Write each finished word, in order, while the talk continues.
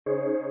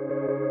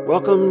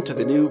Welcome to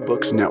the New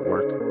Books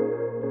Network.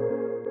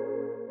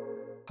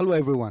 Hello,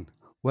 everyone.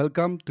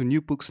 Welcome to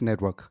New Books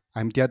Network.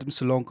 I'm Tiadim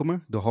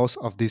Sulongkumar, the host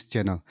of this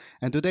channel.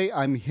 And today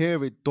I'm here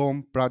with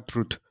Tom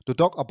Bratrud to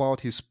talk about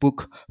his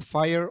book,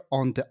 Fire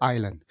on the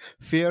Island,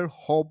 Fear,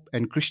 Hope,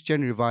 and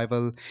Christian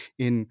Revival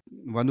in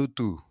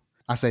Vanuatu.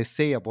 As I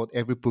say about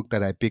every book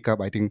that I pick up,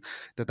 I think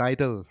the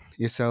title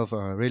itself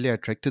really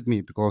attracted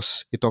me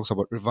because it talks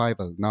about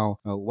revival. Now,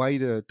 why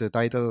the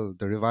title,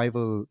 the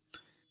revival,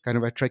 kind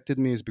of attracted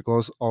me is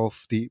because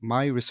of the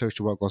my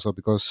research work, also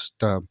because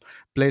the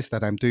place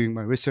that I'm doing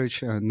my research,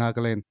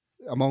 Nagaland,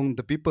 among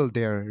the people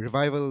there,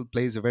 revival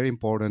plays a very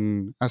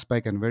important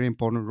aspect and very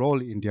important role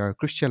in their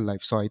Christian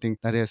life. So I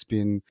think that has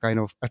been kind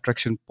of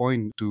attraction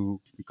point to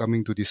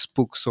coming to this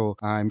book. So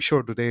I'm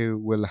sure today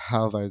we'll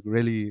have a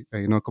really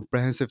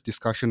comprehensive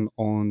discussion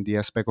on the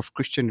aspect of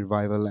Christian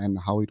revival and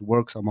how it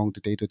works among the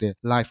day-to-day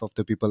life of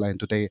the people. And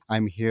today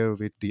I'm here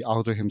with the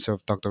author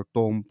himself, Dr.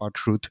 Tom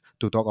Partrud,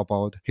 to talk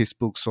about his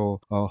book.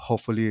 So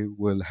hopefully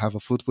we'll have a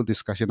fruitful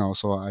discussion.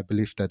 Also, I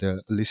believe that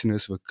the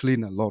listeners will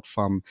glean a lot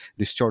from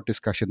this short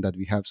discussion that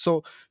we have.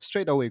 So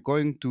straight away,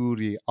 going to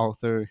the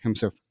author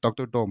himself,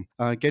 Dr. Tom,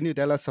 can you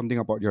tell us something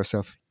about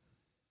yourself?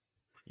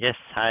 Yes,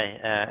 hi,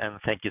 and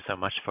thank you so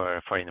much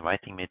for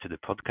inviting me to the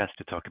podcast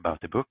to talk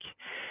about the book.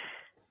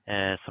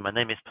 So my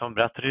name is Tom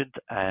Bratrud.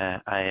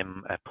 I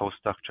am a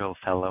postdoctoral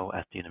fellow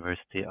at the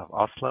University of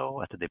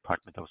Oslo at the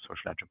Department of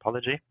Social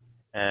Anthropology.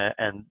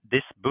 And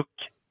this book,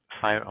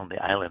 Fire on the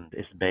Island,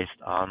 is based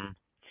on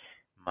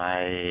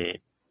my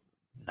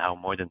now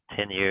more than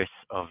 10 years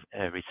of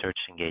research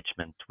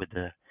engagement with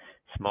the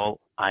small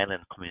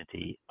island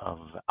community of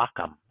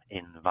Akam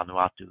in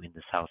Vanuatu in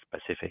the South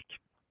Pacific.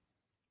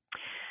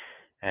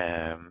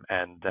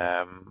 And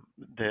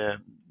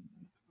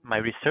my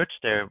research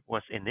there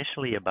was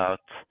initially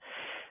about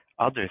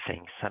other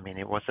things. I mean,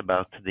 it was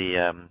about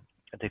the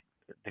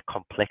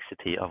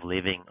complexity of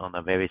living on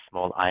a very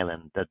small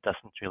island that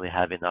doesn't really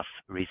have enough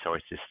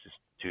resources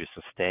to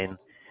sustain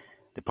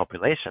the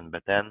population.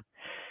 But then,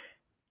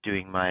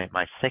 doing my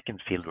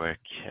second fieldwork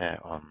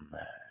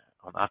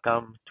on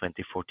Akam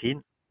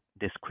 2014,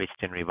 this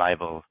Christian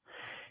revival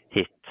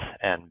hit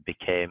and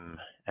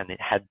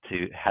it had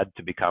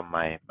to become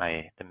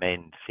the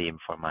main theme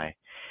for my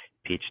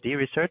PhD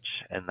research,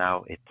 and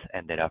now it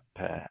ended up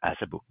as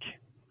a book.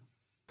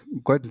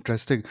 Quite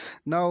interesting.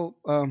 Now,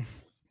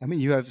 I mean,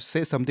 you have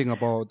said something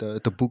about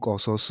the book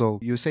also. So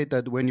you said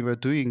that when you were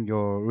doing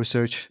your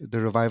research, the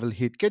revival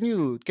hit. Can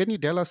you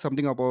tell us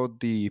something about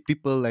the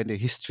people and the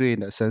history in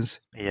that sense?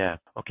 Yeah.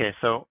 Okay.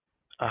 So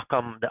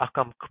the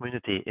Akam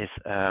community is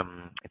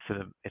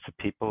it's a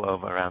people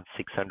of around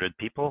 600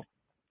 people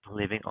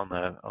living on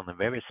a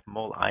very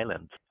small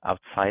island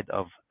outside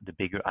of the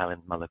bigger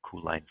island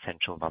Malakula in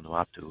central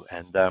Vanuatu,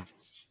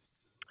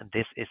 and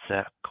this is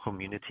a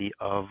community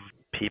of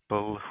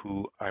people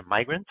who are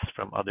migrants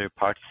from other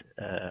parts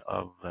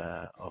of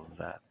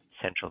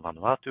central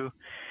Vanuatu,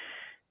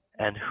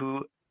 and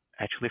who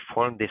actually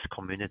formed this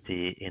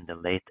community in the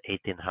late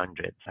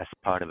 1800s as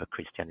part of a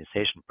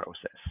Christianization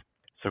process.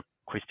 So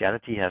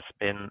Christianity has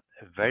been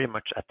very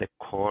much at the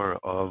core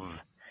of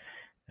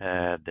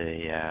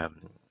the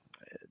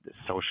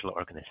social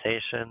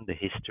organization, the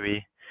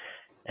history,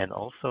 and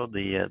also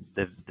the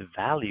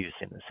values,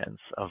 in a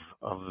sense,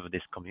 of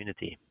this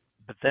community.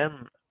 But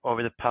then,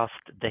 over the past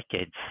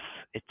decades,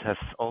 it has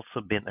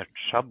also been a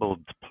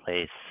troubled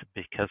place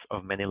because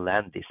of many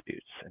land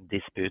disputes and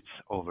disputes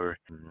over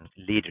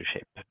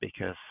leadership.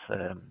 Because,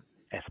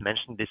 as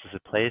mentioned, this is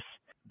a place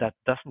that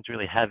doesn't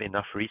really have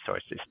enough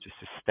resources to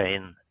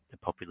sustain the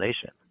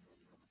population,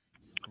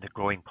 the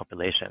growing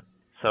population.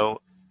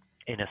 So,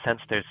 in a sense,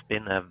 there's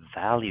been a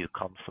value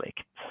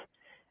conflict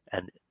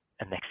and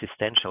an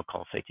existential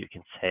conflict, you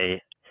can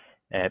say,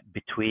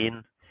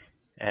 between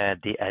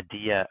the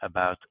idea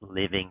about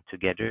living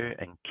together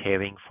and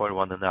caring for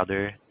one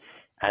another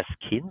as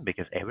kin,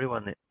 because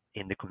everyone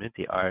in the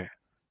community are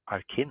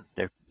kin.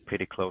 They're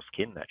pretty close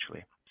kin,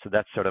 actually. So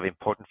that's sort of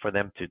important for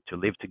them to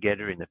live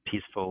together in a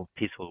peaceful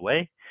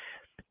way.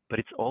 But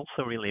it's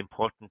also really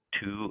important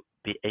to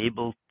be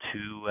able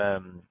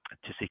to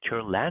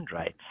secure land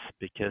rights,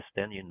 because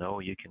then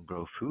you can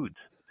grow food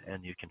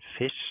and you can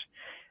fish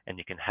and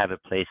you can have a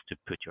place to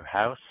put your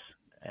house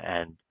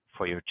and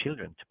for your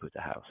children to put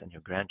a house and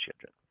your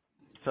grandchildren.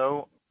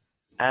 So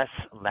as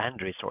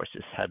land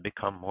resources have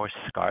become more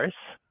scarce,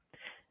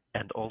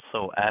 and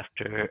also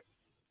after,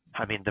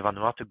 I mean, the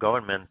Vanuatu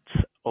government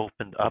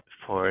opened up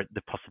for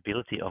the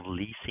possibility of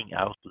leasing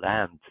out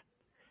land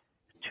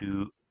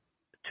to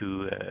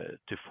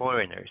to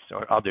foreigners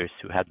or others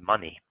who had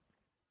money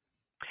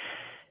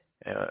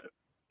uh,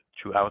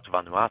 throughout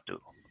Vanuatu,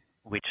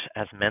 which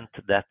has meant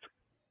that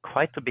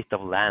quite a bit of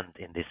land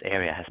in this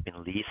area has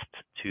been leased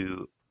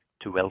to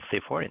wealthy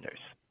foreigners,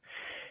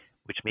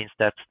 which means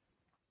that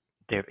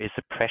there is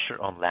a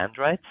pressure on land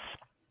rights,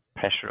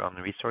 pressure on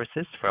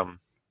resources from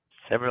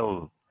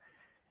several,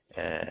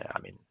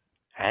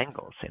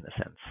 angles, in a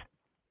sense.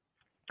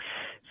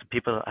 So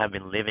people have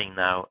been living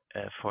now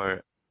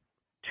for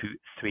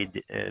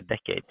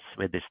decades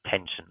with this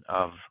tension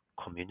of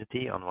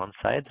community on one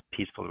side,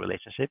 peaceful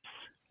relationships,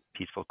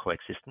 peaceful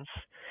coexistence,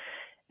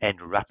 and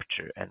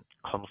rupture and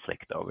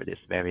conflict over this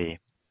very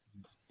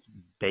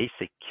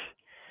basic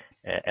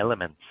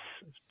elements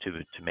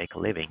to make a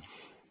living.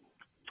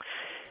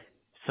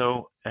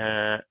 So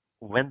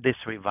when this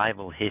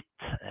revival hit,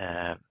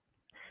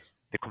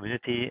 the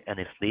community and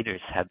its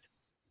leaders had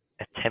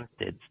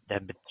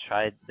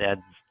tried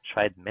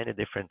many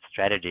different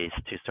strategies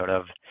to sort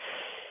of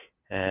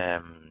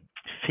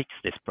fix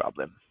this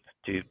problem,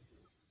 to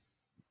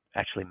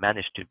actually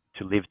manage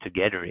to live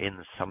together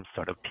in some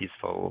sort of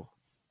peaceful,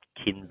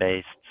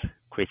 kin-based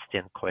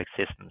Christian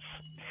coexistence.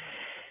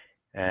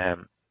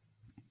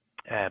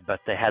 But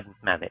they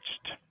hadn't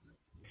managed,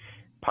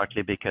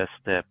 partly because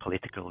the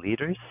political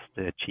leaders,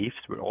 the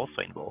chiefs, were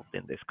also involved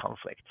in this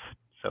conflict.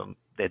 So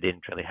they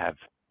didn't really have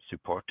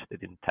support, they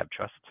didn't have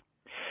trust.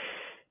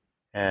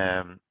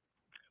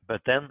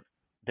 But then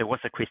there was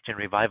a Christian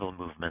revival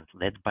movement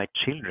led by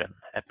children,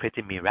 a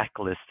pretty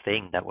miraculous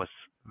thing that was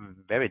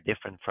very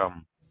different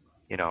from,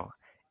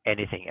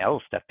 anything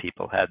else that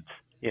people had,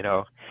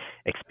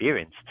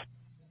 experienced.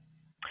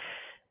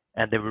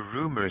 And there were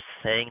rumors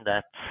saying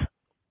that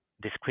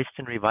this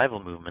Christian revival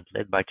movement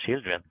led by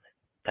children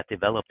that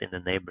developed in the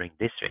neighboring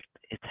district,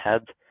 it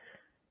had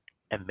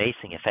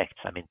amazing effects.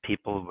 I mean,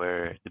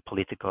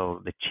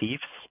 the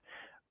chiefs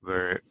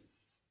were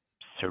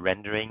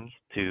surrendering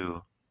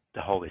to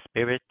the Holy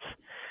Spirit.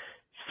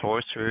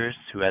 Sorcerers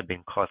who had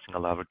been causing a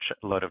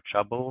lot of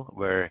trouble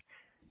were,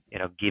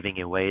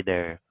 giving away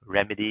their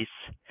remedies,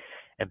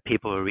 and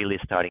people were really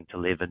starting to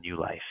live a new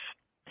life.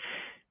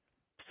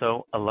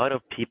 So a lot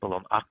of people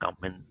on Akkam,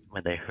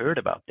 when they heard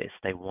about this,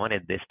 they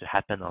wanted this to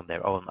happen on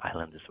their own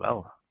island as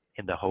well,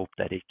 in the hope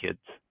that it could,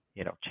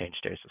 change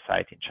their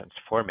society and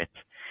transform it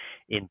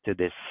into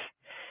this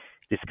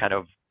kind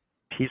of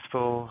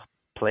peaceful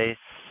place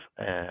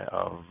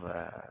of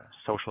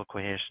social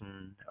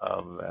cohesion,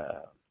 of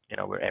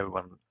where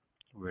everyone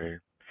were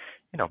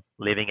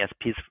living as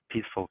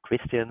peaceful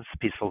Christians,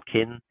 peaceful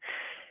kin,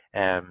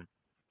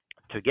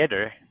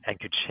 together, and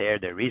could share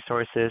their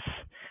resources,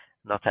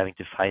 not having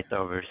to fight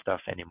over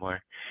stuff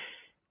anymore.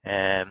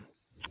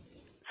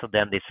 So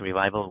then this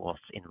revival was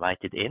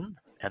invited in,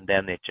 and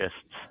then it just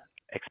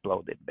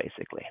exploded,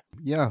 basically.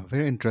 Yeah,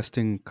 very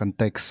interesting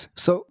context.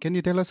 So, can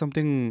you tell us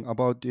something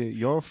about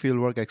your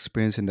fieldwork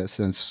experience in that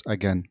sense?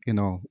 Again,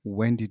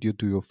 when did you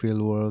do your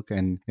fieldwork,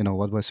 and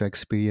what was your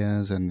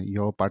experience and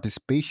your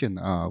participation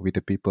with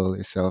the people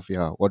itself?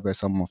 Yeah, what were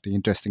some of the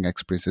interesting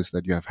experiences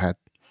that you have had?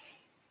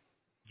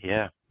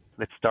 Yeah,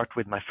 let's start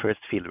with my first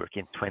fieldwork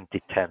in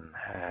 2010.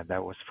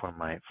 That was for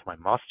my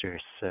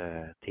master's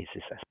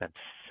thesis. I spent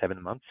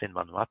 7 months in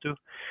Vanuatu,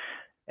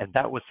 and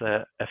that was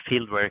a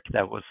fieldwork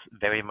that was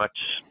very much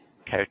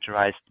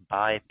characterized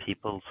by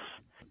people's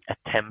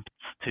attempts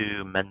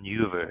to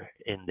maneuver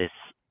in this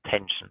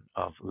tension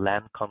of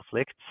land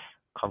conflicts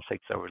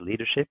over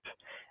leadership,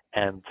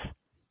 and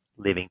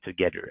living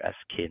together as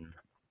kin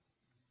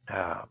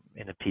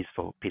in a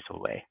peaceful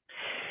way.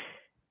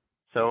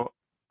 So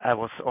I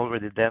was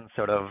already then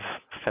sort of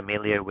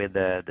familiar with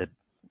the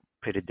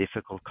pretty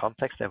difficult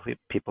context that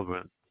people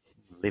were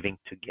living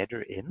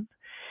together in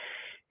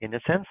a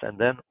sense. And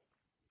then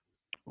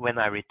when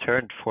I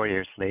returned 4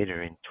 years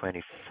later in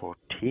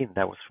 2014,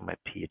 that was for my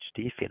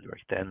PhD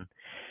fieldwork, then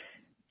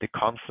the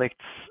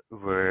conflicts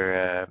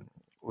were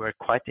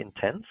quite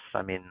intense.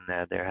 I mean,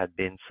 there had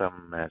been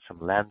some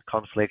land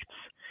conflicts,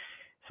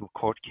 some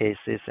court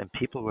cases, and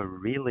people were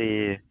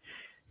really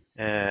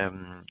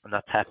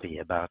not happy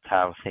about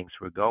how things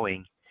were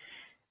going.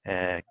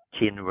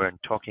 Kin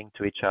weren't talking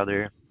to each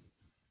other,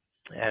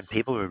 and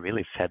people were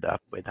really fed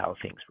up with how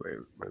things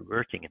were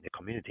working in the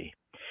community.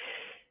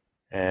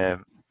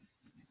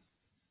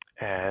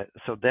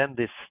 So then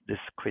this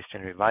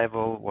Christian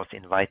revival was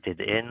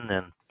invited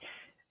in,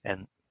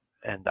 and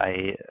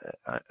I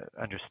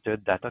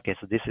understood that, okay,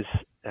 so this is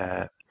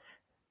a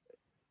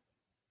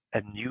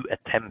new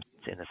attempt,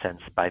 in a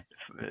sense,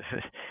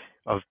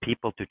 of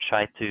people to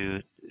try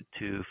to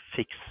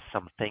fix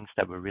some things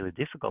that were really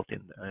difficult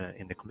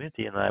in the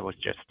community. And I was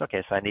just,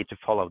 okay, so I need to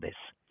follow this.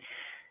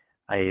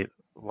 I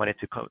wanted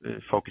to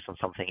focus on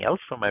something else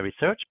for my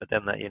research, but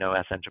then,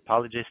 as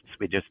anthropologists,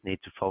 we just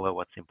need to follow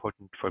what's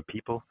important for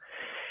people.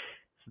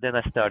 So then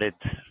I started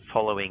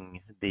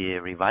following the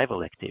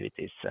revival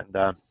activities, and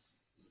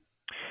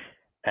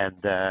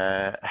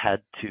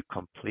had to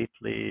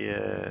completely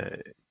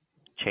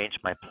change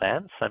my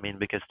plans. I mean,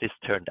 because this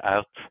turned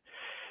out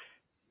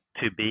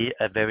to be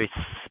a very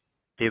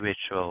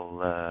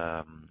spiritual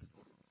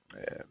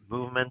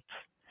movement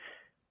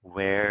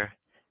where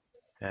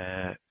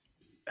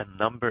a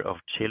number of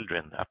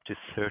children, up to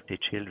 30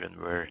 children,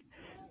 were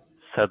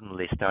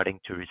suddenly starting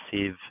to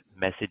receive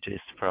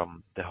messages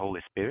from the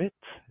Holy Spirit,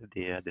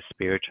 the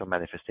spiritual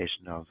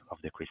manifestation of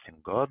the Christian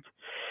God.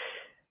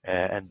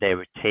 And they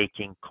were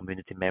taking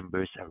community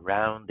members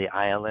around the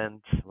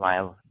island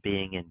while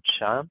being in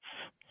chants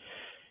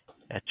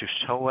to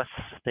show us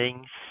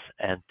things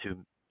and to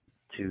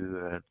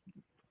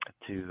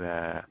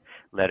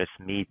let us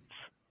meet,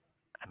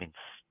 I mean,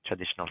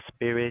 traditional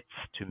spirits,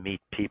 to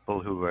meet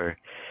people who were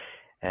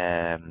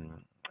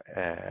um,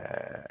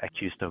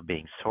 accused of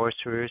being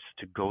sorcerers,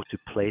 to go to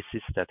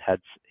places that had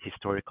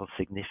historical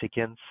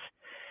significance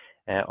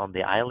on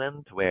the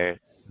island where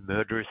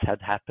murders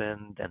had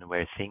happened and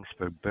where things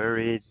were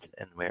buried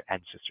and where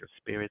ancestral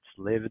spirits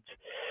lived.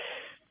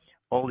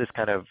 All these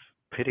kind of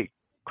pretty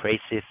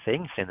crazy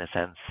things in a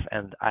sense.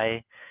 And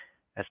I,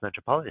 as an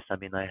anthropologist, I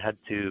mean, I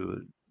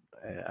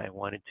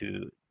wanted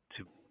to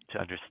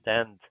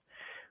understand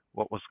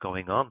what was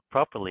going on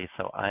properly.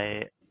 So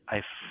I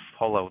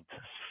followed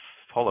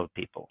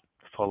people,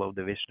 followed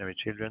the visionary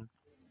children,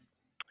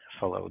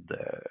 followed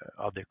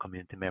other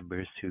community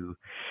members who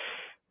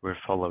were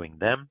following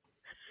them,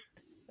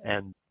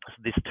 and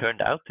this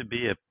turned out to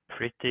be a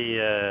pretty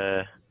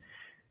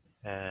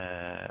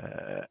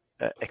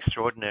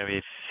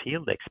extraordinary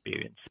field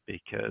experience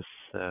because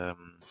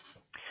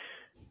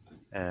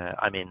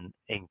I mean,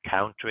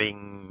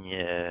 encountering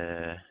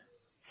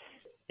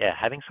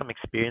having some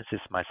experiences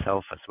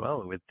myself as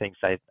well with things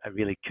I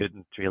really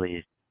couldn't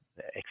really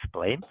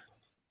explain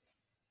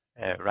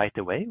right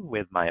away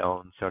with my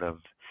own sort of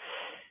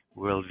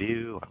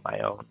worldview or my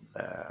own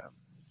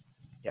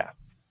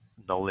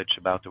knowledge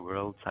about the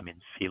world. I mean,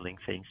 feeling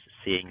things,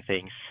 seeing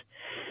things.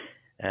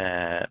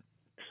 Uh,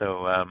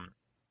 so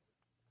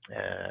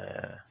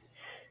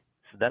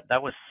so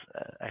that was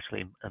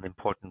actually an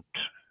important.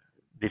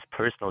 These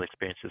personal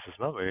experiences as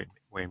well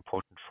were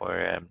important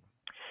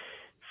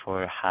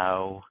for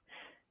how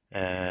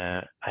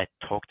I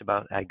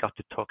got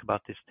to talk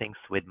about these things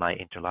with my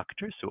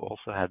interlocutors who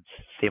also had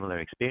similar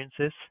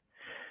experiences,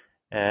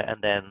 and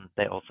then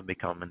they also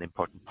become an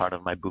important part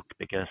of my book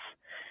because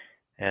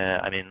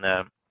I mean,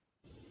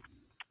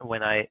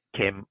 when I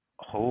came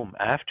home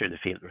after the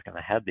fieldwork and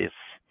I had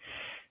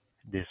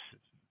this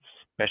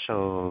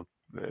special,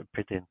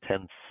 pretty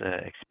intense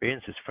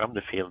experiences from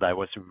the field, I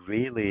was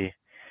really,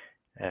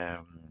 I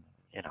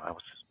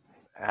was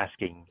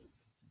asking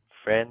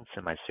friends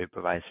and my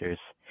supervisors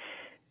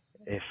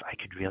if I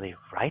could really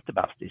write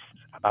about these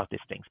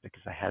things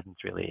because I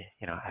hadn't really,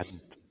 I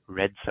hadn't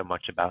read so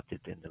much about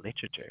it in the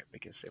literature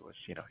because it was,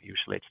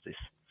 usually it's this,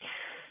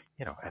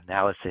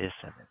 analysis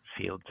and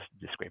field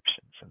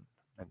descriptions and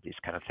these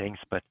kind of things.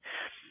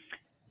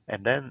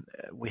 And then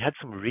we had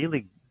some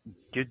really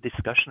good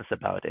discussions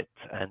about it.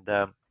 And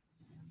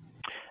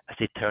as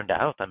it turned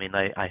out, I mean,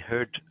 I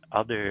heard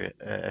other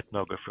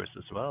ethnographers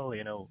as well.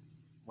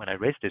 When I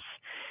raised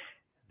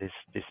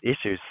these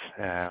issues,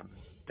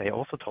 they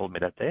also told me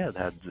that they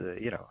had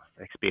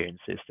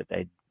experiences that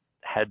they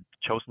had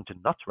chosen to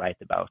not write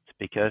about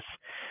because,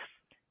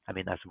 I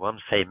mean, as one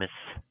famous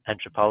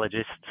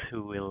anthropologist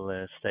who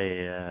will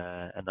stay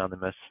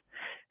anonymous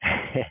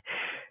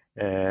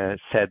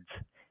said,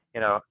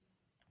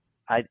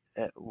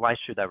 why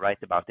should I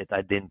write about it?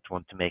 I didn't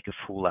want to make a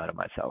fool out of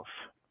myself.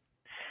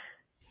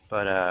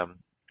 But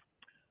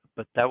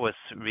that was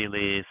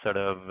really sort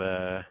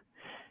of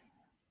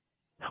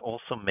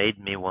also made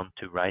me want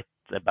to write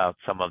about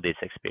some of these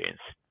experiences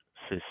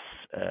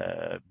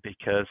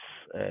because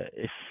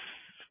if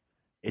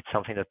it's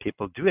something that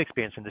people do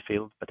experience in the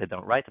field but they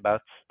don't write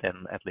about,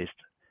 then at least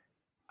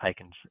I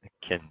can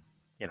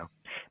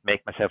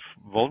make myself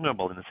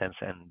vulnerable in a sense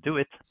and do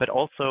it. But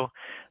also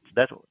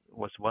that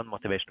was one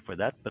motivation for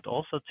that, but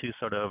also to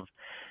sort of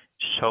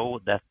show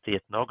that the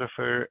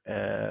ethnographer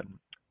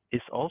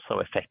is also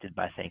affected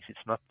by things.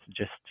 It's not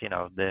just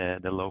the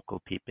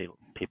local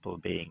people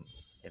being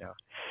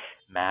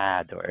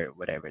mad or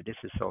whatever. These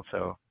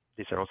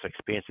are also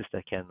experiences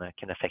that can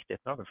affect the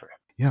ethnographer.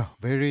 Yeah,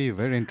 very,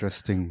 very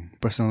interesting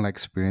personal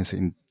experience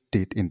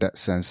indeed in that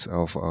sense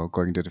of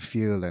going to the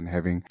field and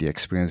having the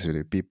experience with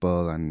the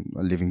people and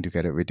living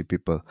together with the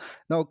people.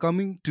 Now,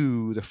 coming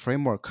to the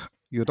framework,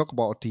 you talk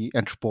about the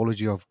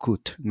anthropology of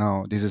good.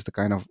 Now, this is the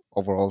kind of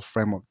overall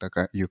framework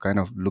that you kind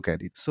of look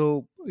at it.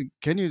 So,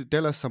 can you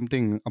tell us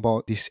something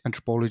about this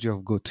anthropology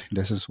of good? In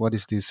essence, what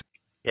is this?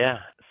 Yeah,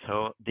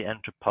 so the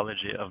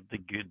anthropology of the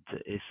good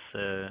is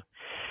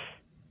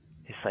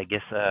I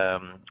guess, a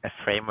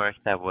framework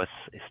that was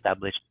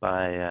established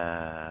by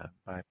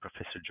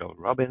Professor Joel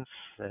Robbins,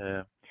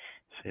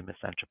 famous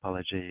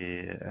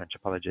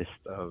anthropologist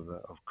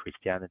of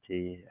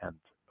Christianity and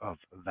of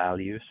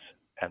values,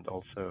 and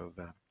also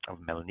of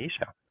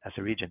Melanesia as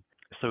a region.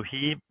 So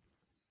he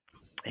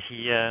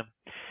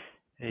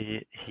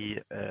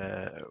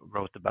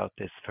wrote about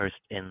this first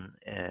in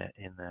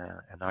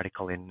an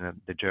article in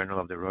the Journal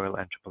of the Royal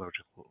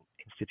Anthropological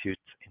Institute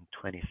in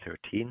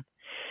 2013,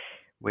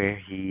 where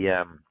he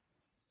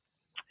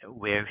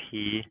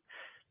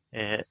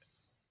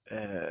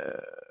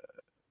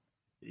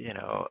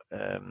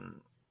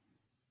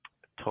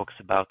talks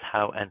about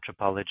how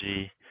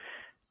anthropology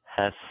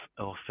has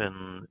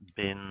often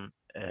been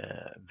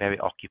very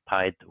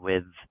occupied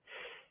with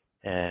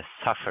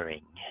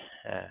suffering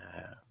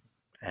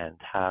and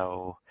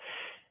how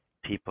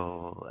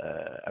people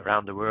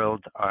around the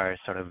world are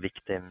sort of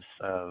victims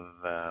of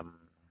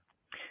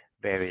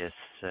various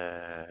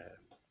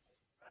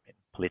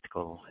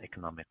political,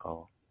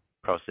 economical,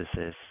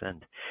 processes,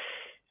 and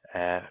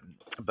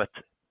but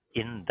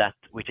in that,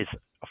 which is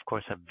of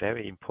course a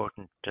very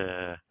important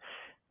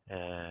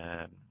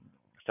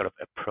sort of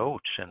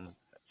approach, and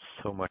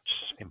so much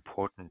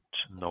important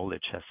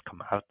knowledge has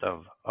come out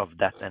of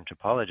that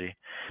anthropology.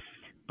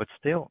 But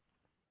still,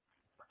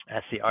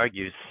 as he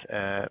argues,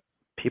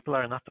 people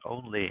are not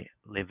only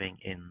living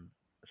in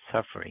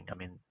suffering. I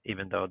mean,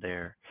 even though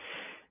they're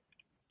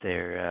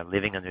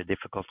living under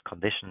difficult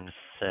conditions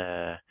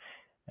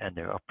and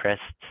they're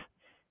oppressed,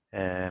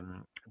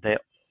 they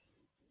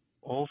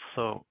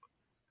also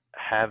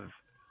have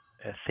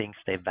things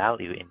they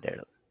value in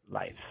their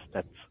lives.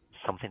 That's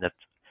something that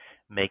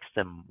makes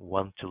them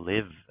want to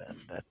live, and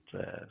that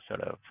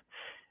sort of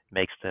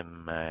makes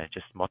them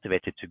just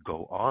motivated to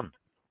go on.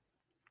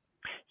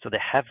 So they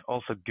have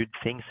also good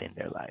things in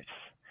their lives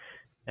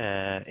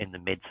in the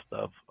midst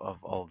of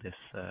all this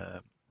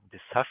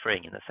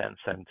suffering, in a sense.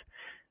 And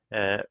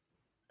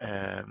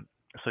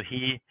so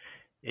he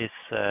is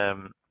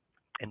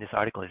in this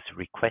article is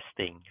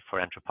requesting for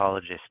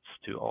anthropologists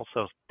to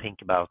also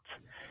think about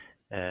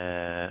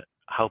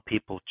how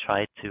people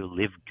try to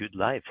live good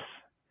lives.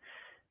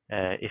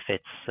 If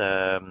it's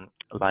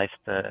lives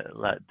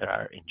that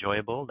are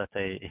enjoyable, that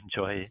they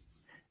enjoy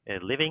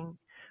living,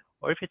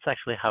 or if it's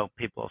actually how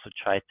people also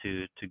try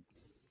to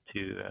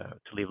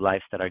live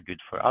lives that are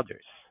good for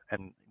others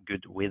and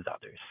good with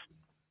others.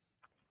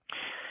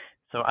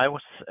 So I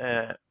was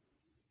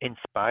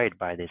inspired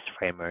by this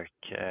framework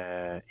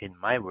in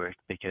my work,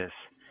 because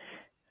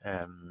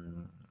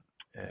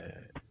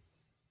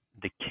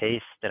the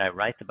case that I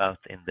write about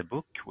in the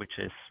book, which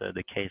is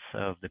the case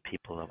of the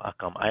people of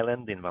Akam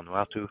Island in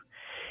Vanuatu,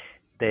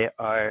 they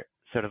are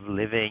sort of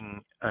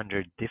living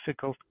under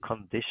difficult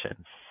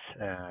conditions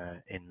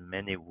in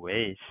many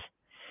ways.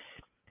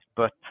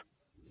 But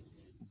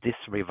this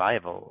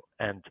revival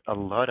and a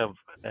lot of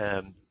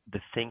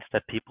the things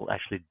that people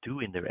actually do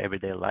in their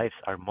everyday lives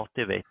are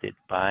motivated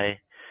by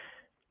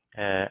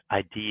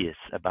ideas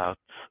about,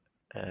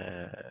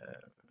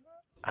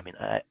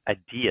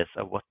 ideas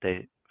of what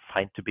they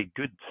find to be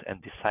good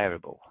and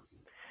desirable.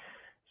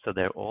 So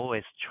they're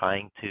always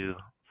trying to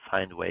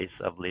find ways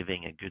of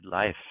living a good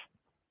life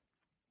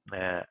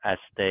as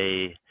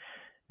they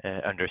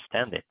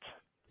understand it,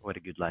 what a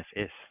good life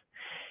is.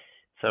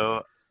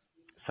 So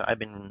I've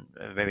been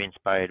very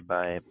inspired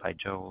by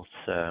Joel's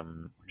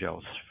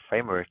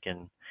framework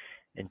in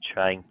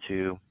trying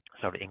to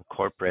sort of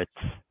incorporate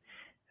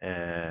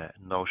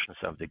notions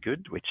of the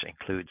good, which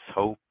includes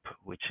hope,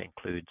 which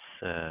includes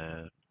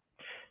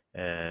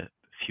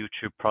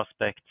future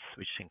prospects,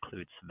 which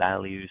includes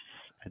values,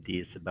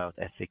 ideas about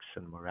ethics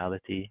and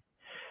morality,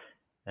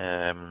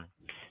 to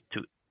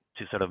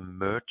sort of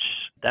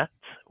merge that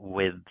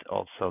with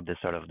also the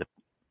sort of the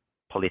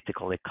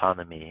political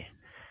economy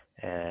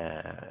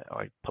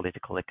or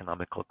political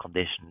economical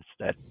conditions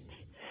that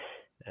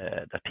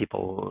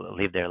people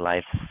live their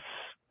lives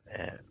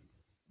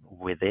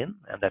within,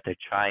 and that they're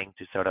trying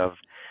to sort of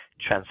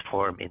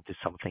transform into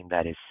something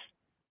that is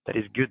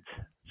good,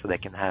 so they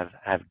can have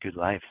good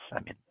lives. I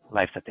mean,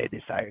 lives that they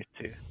desire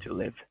to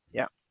live.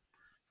 Yeah.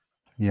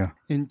 Yeah.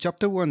 In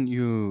chapter one,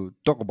 you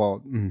talk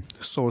about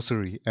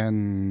sorcery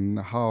and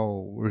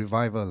how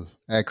revival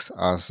acts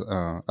as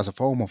a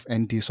form of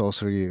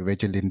anti-sorcery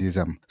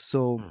vigilantism.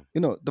 So,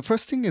 the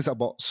first thing is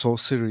about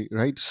sorcery,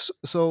 right?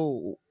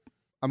 So,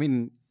 I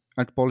mean,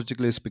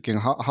 anthropologically speaking,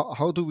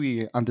 how do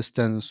we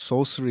understand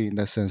sorcery in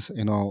that sense,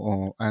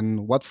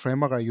 and what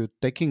framework are you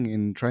taking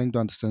in trying to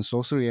understand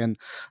sorcery, and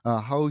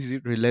how is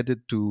it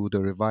related to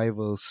the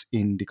revivals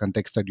in the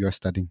context that you are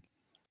studying?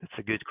 That's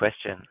a good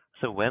question.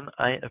 So when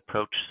I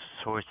approach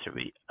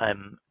sorcery,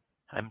 I'm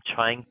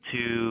trying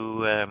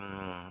to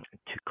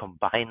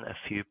combine a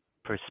few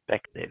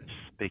perspectives,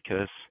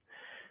 because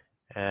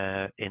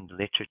in the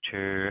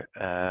literature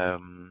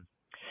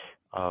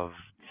of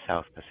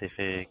South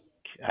Pacific,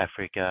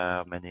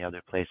 Africa, many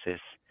other places,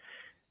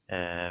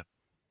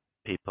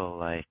 people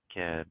like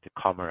the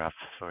Comoros,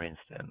 for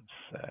instance,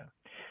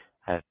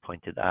 have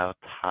pointed out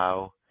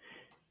how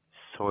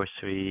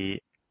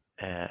sorcery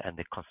and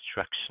the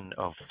construction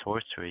of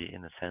sorcery,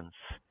 in a sense,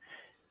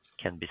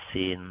 can be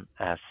seen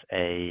as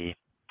a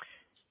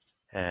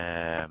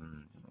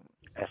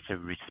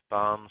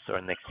response or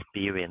an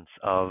experience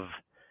of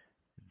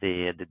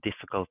the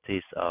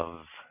difficulties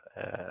of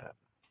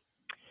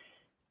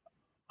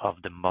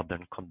the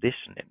modern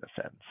condition, in a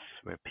sense,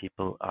 where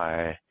people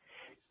are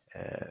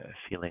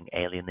feeling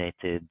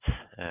alienated,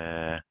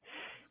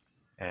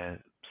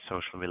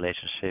 social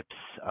relationships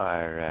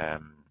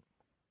are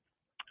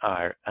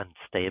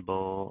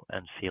unstable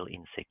and feel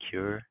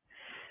insecure.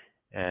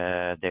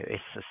 There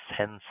is a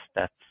sense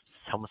that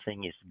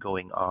something is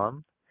going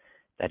on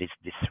that is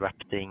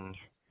disrupting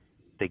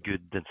the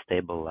good and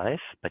stable life,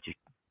 but you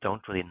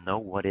don't really know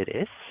what it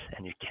is,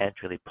 and you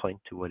can't really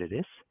point to what it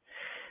is.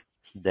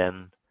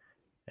 Then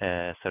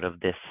sort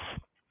of this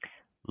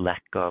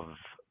lack of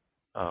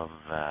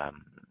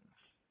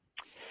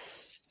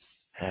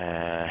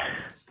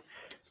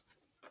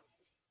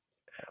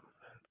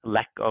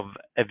lack of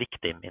a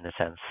victim, in a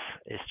sense,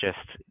 is just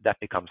that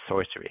becomes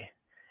sorcery,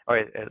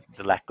 or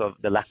the lack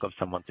of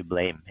someone to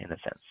blame, in a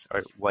sense,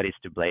 or what is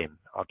to blame?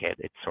 Okay,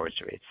 it's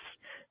sorcery. It's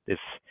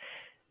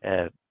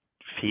this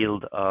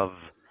field of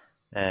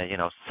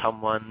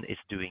someone is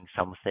doing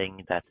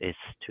something that is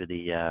to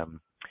the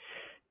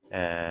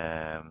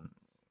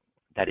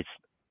that is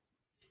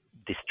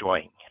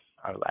destroying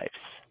our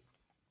lives.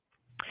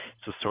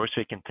 So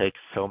sorcery can take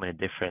so many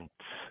different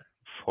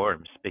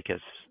forms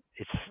because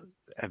it's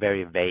a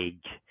very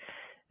vague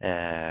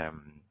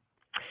um,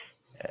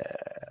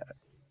 uh,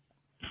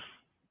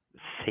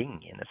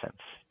 thing, in a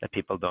sense, that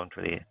people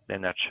they're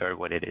not sure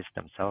what it is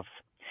themselves.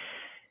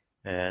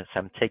 So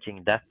I'm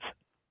taking that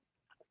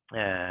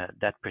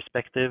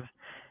perspective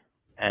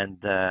and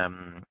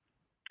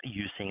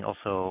using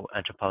also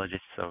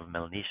anthropologists of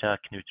Melanesia,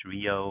 Knut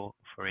Rio,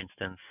 for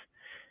instance,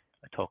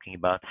 talking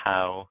about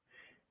how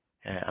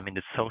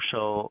the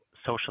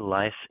social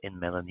life in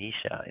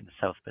Melanesia in the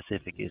South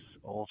Pacific is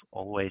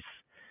always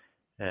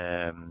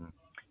um,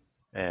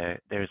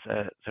 there's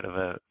a sort of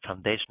a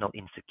foundational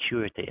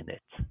insecurity in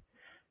it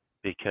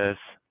because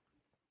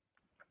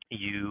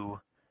you're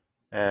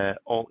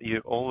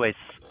always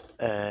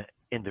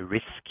in the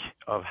risk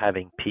of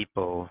having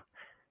people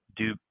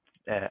do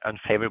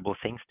unfavorable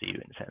things to you,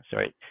 in a sense,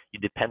 right? You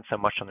depend so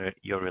much on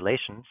your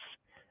relations,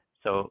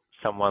 so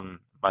someone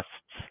must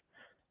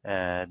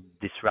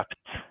disrupt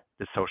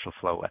the social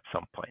flow at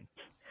some point.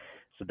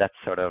 So that's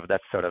sort of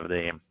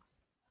the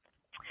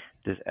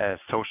this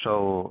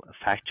social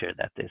factor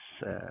that is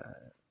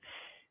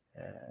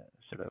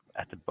sort of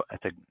at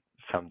the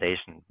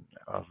foundation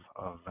of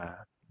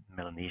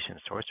Melanesian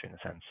sorcery, in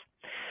a sense.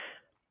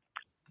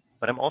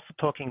 But I'm also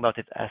talking about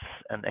it as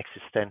an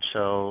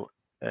existential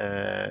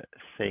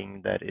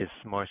thing that is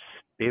more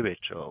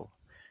spiritual.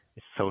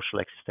 It's social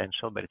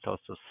existential, but it's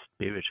also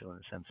spiritual in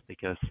a sense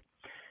because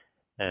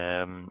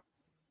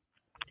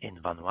in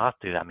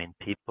Vanuatu,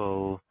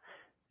 people,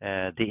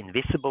 the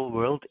invisible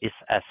world is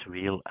as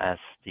real as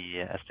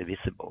the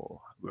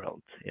visible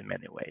world in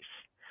many ways.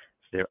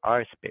 So there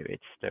are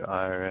spirits, there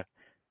are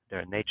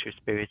nature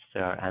spirits,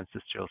 there are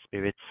ancestral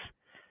spirits.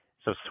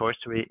 So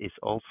sorcery is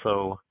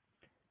also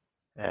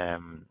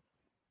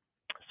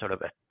sort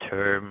of a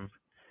term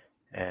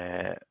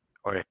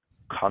or a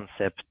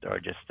concept or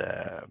just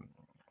a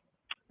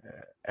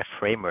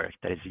framework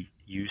that is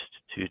used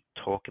to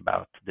talk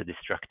about the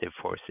destructive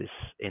forces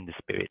in the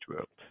spirit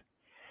world.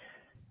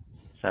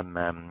 So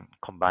I'm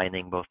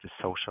combining both the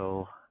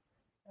social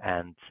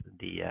and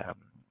the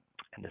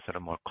sort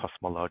of more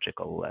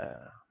cosmological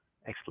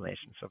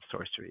explanations of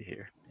sorcery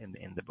here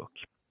in the book.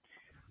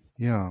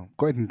 Yeah,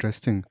 quite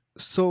interesting.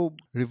 So,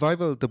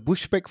 revival, the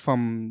pushback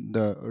from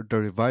the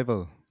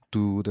revival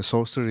to the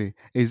sorcery,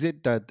 is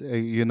it that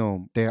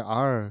they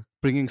are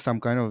bringing some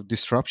kind of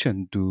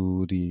disruption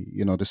to the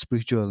the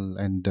spiritual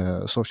and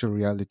social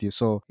reality?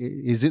 So,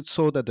 is it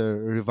so that the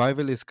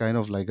revival is kind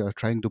of like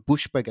trying to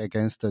push back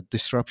against the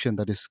disruption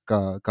that is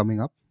coming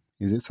up?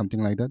 Is it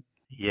something like that?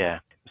 Yeah.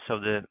 So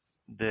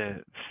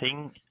the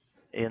thing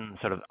in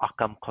sort of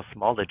Akam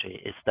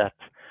cosmology is that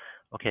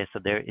okay, so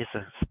there is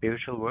a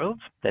spiritual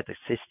world that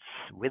exists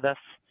with us,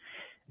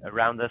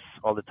 around us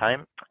all the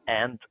time,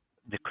 and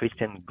the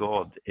Christian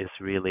God is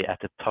really at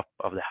the top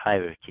of the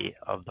hierarchy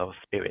of those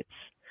spirits.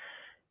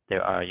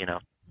 There are,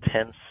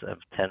 tens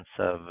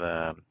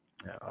of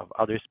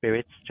other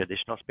spirits,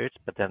 traditional spirits,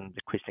 but then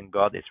the Christian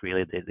God is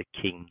really the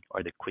king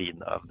or the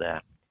queen of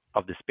the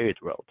spirit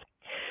world.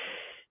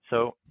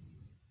 So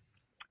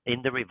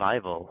in the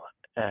revival,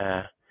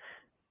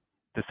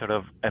 the sort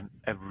of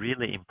a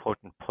really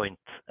important point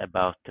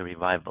about the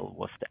revival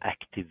was the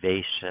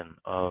activation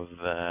of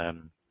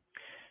the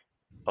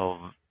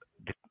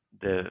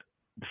the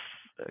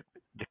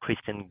the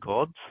Christian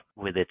God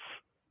with its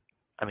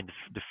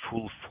the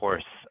full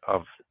force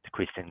of the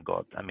Christian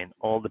God.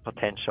 All the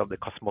potential, the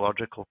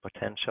cosmological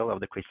potential of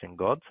the Christian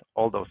God,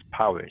 all those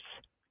powers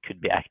could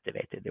be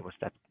activated. There was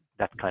that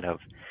kind of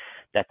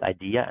that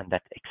idea and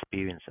that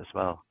experience as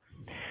well.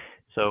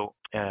 So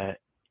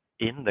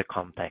in the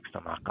context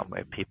of Nakam,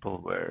 where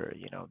people were,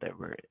 they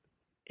were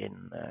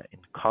in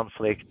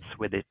conflicts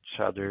with each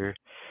other,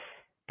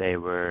 they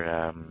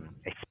were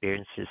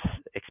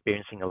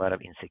experiencing a lot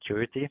of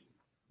insecurity.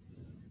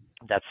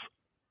 That's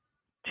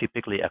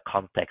typically a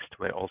context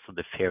where also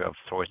the fear of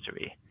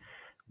sorcery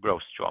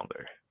grows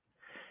stronger,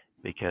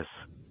 because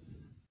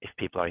if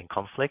people are in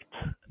conflict,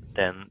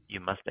 then you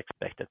must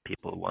expect that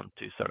people want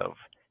to sort of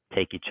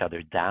take each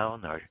other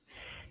down, or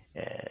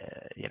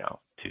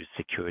to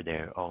secure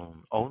their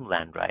own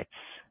land rights,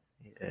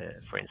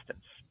 for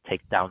instance,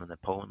 take down an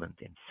opponent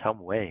in some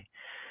way.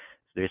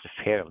 So there is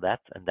a fear of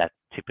that, and that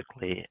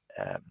typically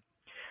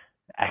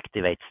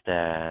activates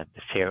the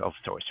fear of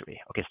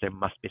sorcery. Okay, so there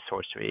must be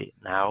sorcery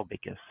now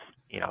because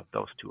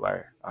those two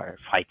are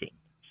fighting.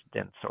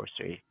 Then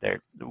sorcery,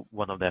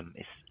 one of them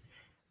is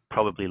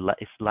probably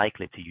is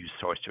likely to use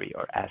sorcery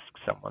or ask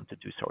someone to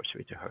do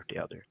sorcery to hurt the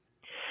other.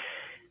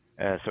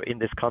 So in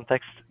this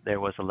context, there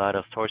was a lot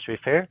of sorcery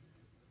fear,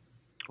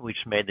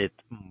 which made it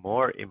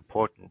more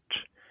important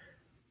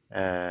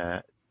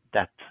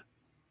that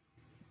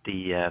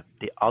the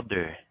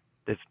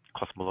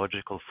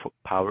cosmological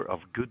power of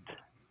good,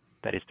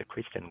 that is the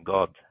Christian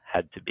God,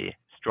 had to be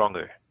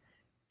stronger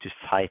to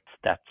fight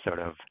that sort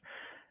of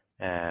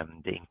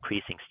the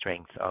increasing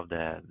strength of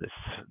the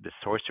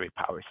sorcery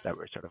powers that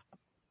were sort of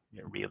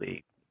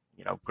really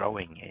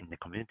growing in the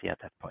community at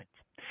that point.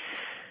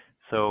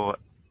 So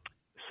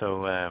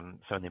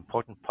an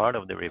important part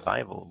of the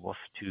revival was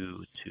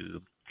to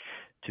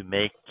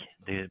make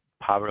the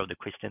power of the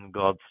Christian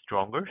God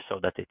stronger, so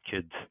that it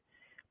could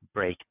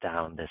break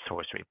down the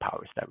sorcery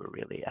powers that were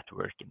really at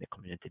work in the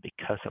community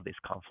because of this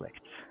conflict.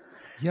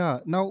 Yeah,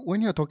 now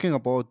when you're talking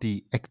about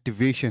the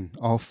activation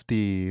of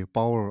the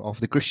power of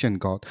the Christian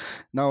God,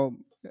 now,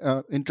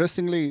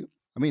 interestingly,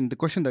 I mean, the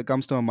question that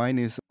comes to my mind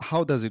is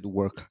how does it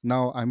work?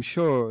 Now, I'm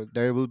sure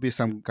there will be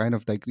some kind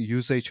of like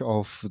usage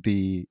of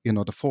the,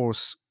 the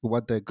force,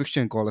 what the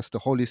Christian call as the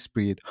Holy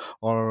Spirit,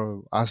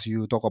 or as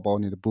you talk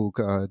about in the book,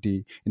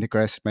 the in the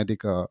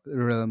charismatic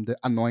realm, the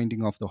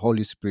anointing of the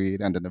Holy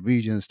Spirit, and then the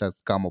visions that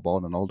come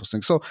about and all those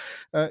things. So,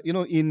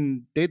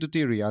 in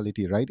day-to-day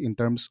reality, right, in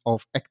terms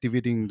of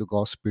activating the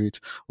God Spirit,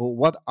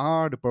 what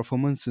are the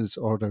performances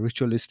or the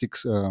ritualistic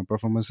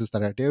performances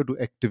that are there to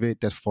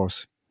activate that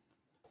force?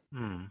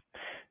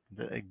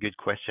 A good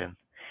question.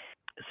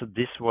 So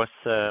this was,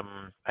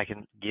 I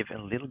can give a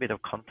little bit of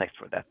context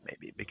for that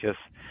maybe, because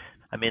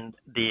I mean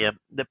the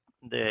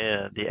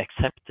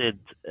accepted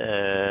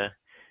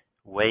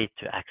way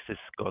to access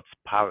God's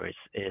powers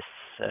is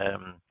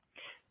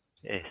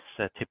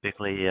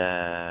typically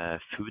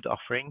food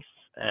offerings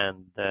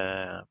and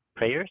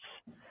prayers,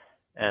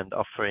 and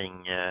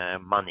offering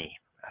money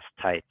as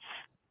tithes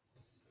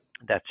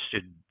that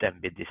should then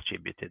be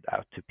distributed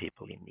out to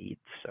people in need.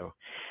 So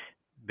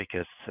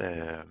because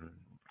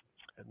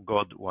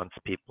God wants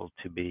people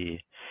to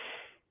be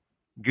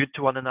good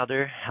to one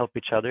another, help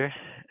each other.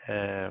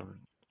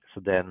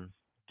 So then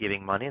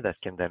giving money that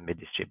can then be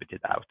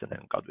distributed out, and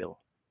then God will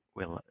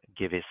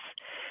give his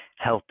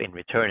help in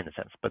return, in a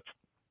sense.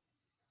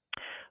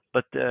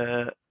 But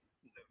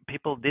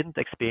people didn't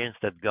experience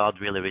that God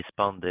really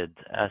responded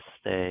as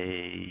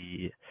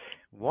they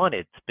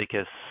wanted,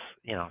 because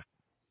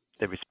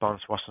the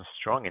response wasn't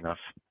strong enough.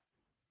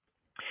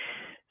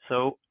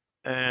 So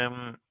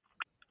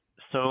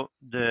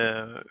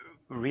the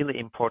really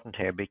important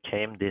here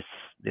became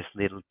this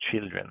little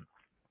children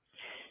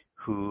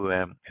who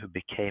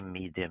became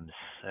mediums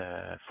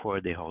for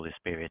the Holy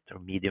Spirit, or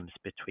mediums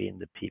between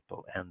the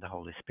people and the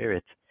Holy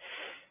Spirit,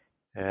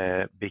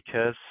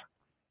 because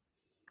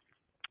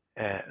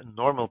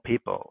normal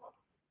people,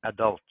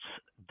 adults,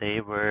 they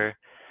were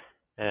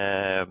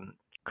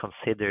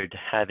considered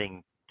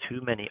having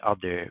too many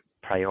other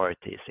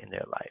priorities in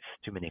their lives,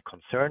 too many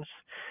concerns.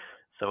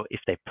 So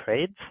if they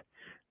prayed,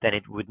 then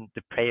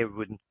the prayer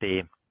wouldn't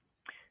be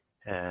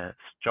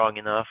strong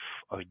enough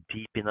or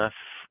deep enough,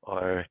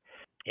 or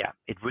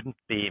it wouldn't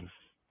be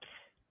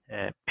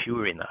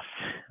pure enough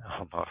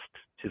almost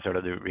to sort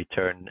of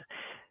return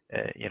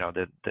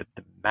the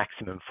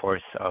maximum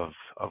force of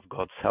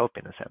God's help,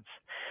 in a sense.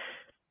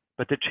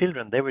 But the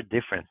children, they were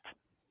different.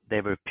 They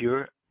were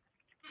pure.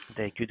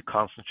 They could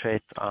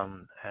concentrate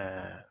on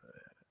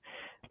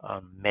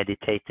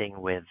meditating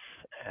with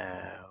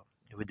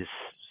this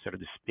sort of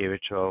the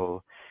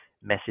spiritual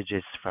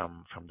messages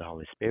from the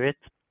Holy Spirit.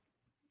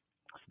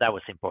 So that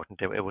was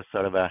important. It was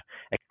sort of a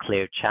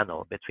clear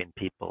channel between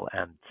people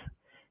and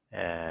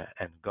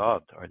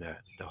God, or the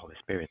Holy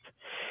Spirit.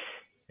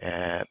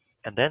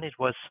 And then it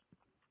was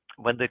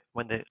when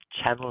the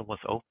channel was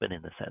open,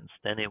 in a sense.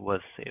 Then it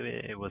was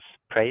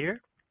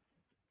prayer,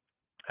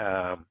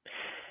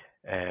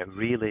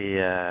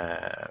 really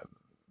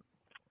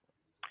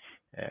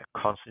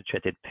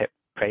concentrated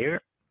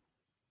prayer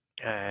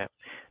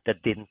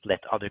that didn't let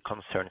other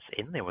concerns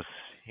in. It was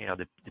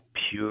the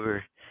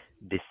pure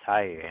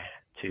desire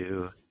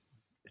to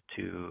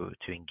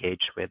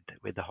engage with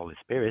the Holy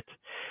Spirit.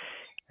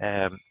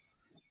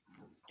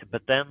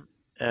 But then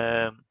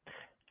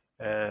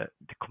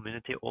the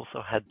community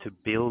also had to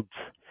build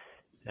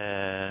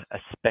a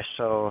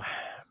special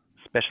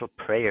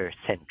prayer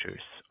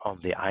centers on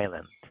the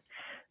island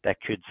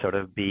that could sort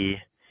of be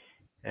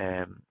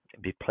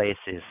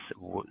places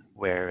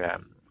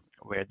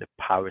where the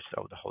powers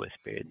of the Holy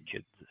Spirit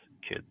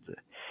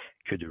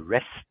could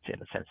rest,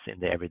 in a sense, in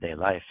the everyday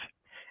life,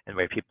 and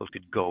where people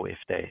could go if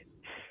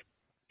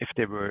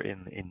they were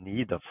in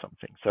need of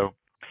something. So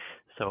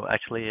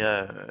actually,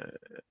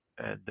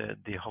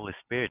 the Holy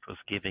Spirit was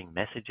giving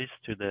messages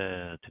to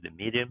the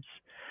mediums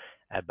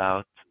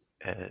about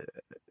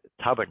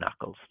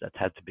tabernacles that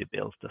had to be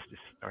built as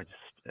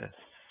this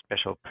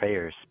special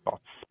prayer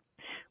spots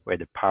where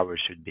the power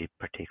should be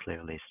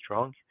particularly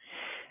strong,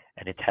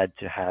 and it had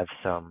to have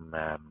some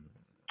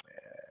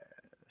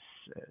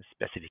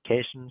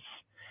specifications,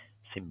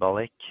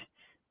 symbolic,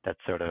 that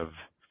sort of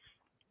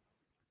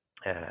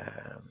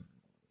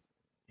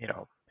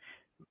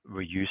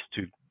were used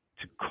to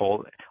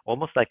call,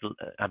 almost like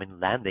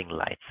landing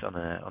lights on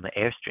an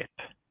airstrip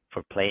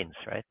for planes,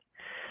 right?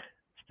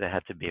 So they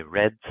had to be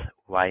red,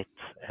 white,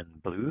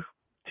 and blue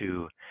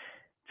to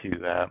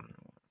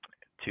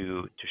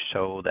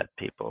show that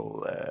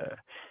people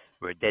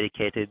were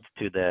dedicated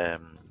to the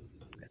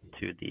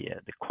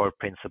core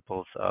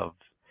principles of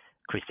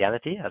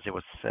Christianity, as it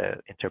was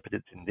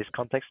interpreted in this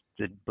context: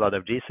 the blood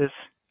of Jesus,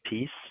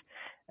 peace,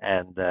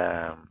 and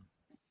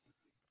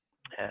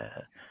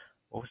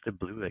what was the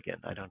blue again?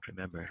 I don't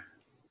remember.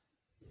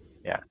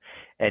 Yeah.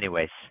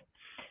 Anyways,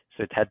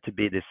 so it had to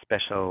be this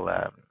special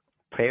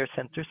prayer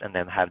centers, and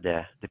then have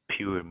the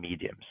pure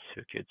mediums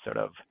who could sort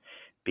of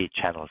be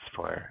channels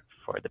for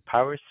the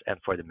powers and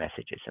for the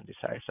messages and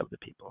desires of the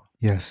people.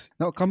 Yes.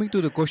 Now, coming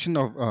to the question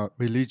of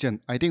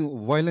religion, I think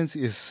violence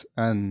is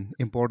an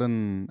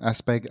important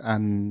aspect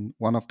and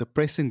one of the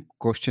pressing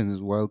questions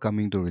while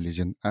coming to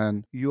religion.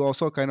 And you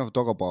also kind of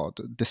talk about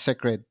the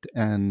sacred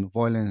and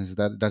violence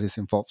that is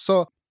involved.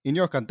 So, in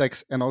your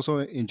context and also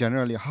in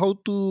generally, how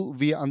do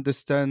we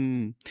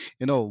understand,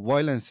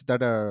 violence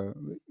that are,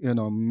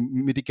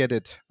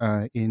 mitigated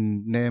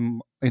in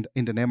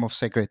the name of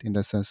sacred, in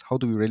the sense? How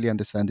do we really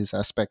understand this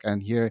aspect?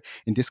 And here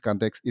in this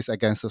context is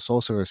against the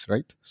sorcerers,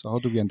 right? So how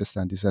do we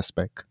understand this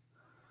aspect?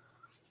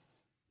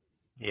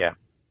 Yeah.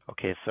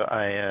 Okay. So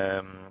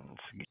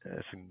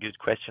it's a good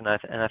question,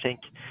 and I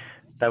think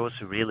that was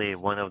really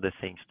one of the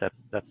things that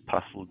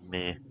puzzled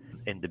me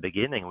in the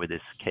beginning with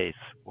this case,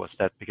 was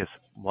that because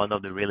one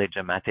of the really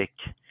dramatic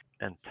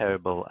and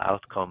terrible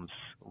outcomes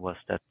was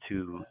that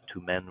two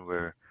men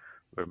were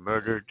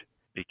murdered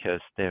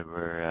because they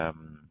were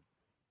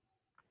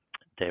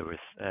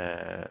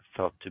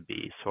thought to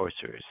be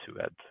sorcerers who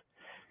had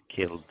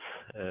killed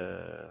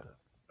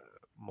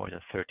more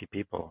than 30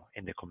 people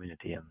in the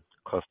community and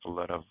caused a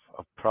lot of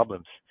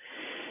problems.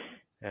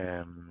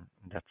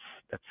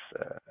 That's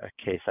a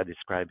case I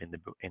describe in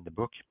the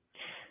book.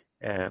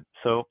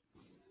 So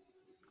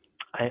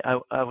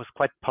I was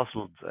quite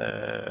puzzled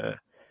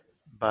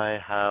by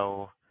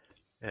how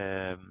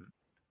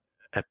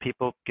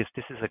people, because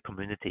this is a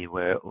community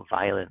where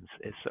violence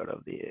is sort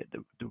of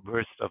the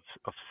worst of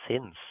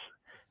sins,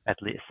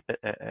 at least,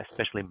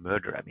 especially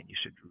murder. I mean, you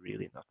should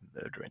really not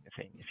murder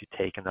anything. If you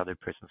take another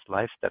person's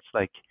life, that's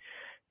like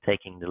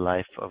taking the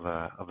life of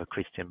a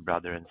Christian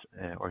brother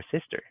or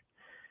sister,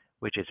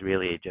 which is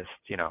really just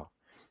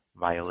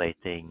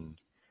violating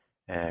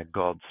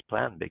God's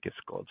plan, because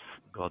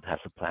God has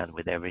a plan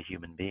with every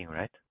human being,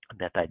 right?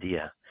 That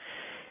idea.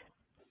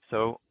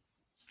 So,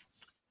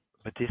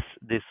 but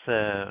this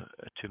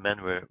two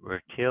men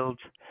were killed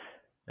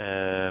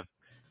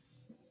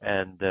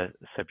and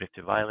subject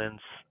to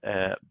violence,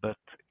 but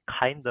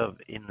kind of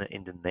in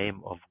the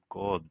name of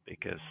God,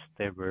 because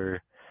they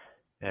were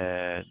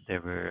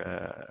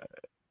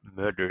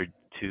murdered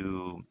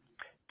to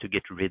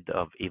get rid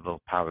of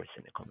evil powers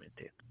in the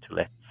community, to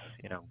let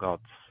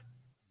God's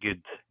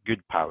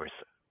good powers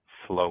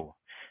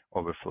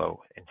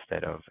overflow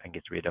instead of, and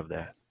get rid of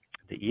the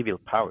evil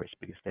powers,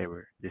 because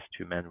these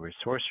two men were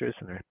sorcerers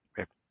and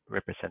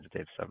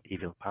representatives of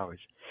evil powers.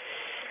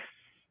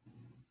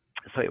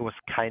 So it was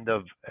kind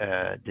of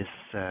this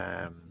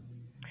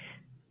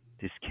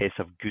case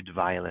of good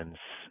violence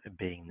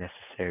being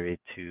necessary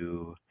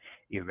to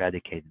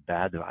eradicate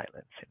bad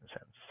violence, in a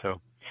sense.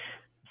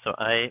 So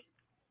I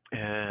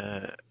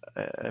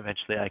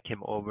eventually I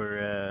came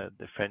over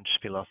the French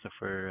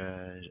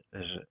philosopher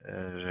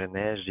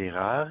René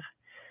Girard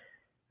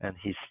and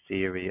his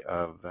theory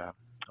of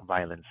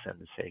violence and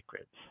the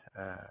sacred,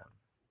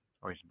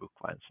 or his book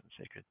Violence and the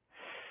Sacred,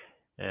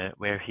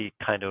 where he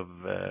kind of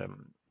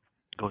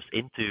goes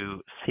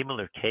into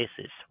similar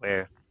cases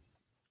where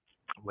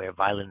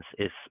violence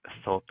is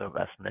thought of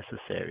as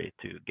necessary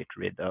to get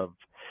rid of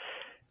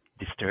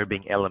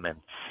disturbing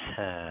elements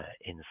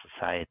in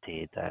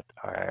society that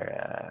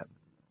are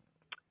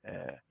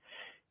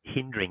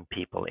hindering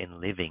people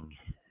in living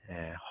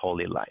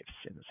holy lives,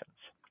 in a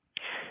sense.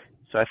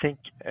 So I think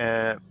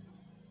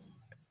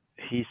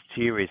his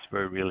theories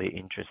were really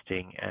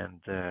interesting and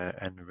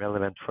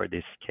relevant for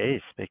this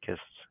case, because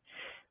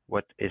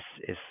what is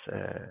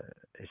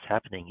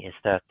happening is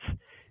that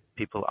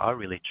people are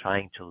really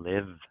trying to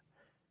live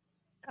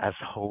as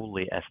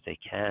holy as they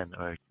can,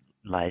 or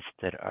lives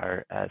that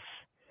are as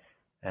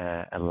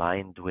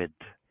aligned with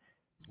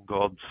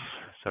God's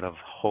sort of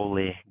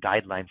holy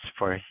guidelines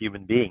for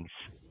human beings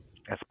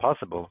as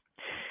possible.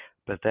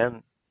 But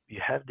then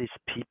you have these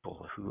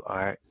people who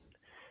are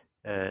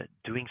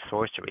doing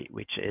sorcery,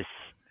 which is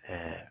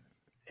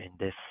in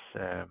this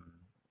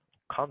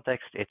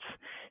context, it's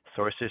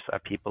sorcerers are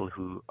people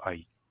who are,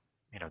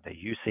 they're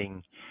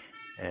using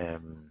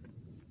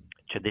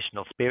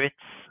traditional spirits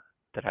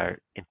that are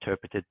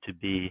interpreted to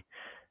be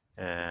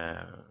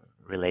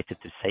related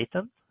to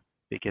Satan,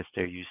 because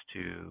they're used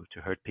to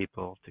hurt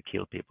people, to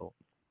kill people.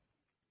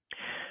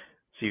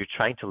 So you're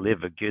trying to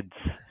live a good,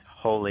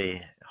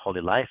 holy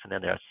life, and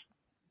then there's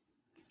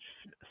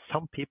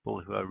some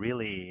people who are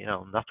really,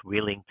 not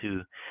willing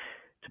to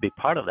be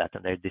part of that,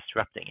 and they're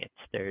disrupting it.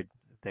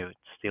 They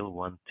still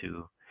want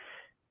to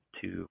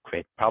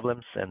create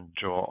problems and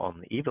draw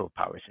on evil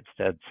powers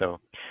instead. So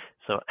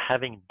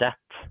having that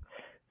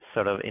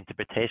sort of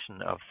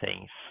interpretation of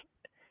things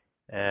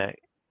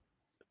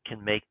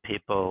can make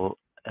people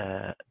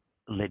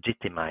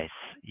legitimize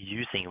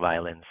using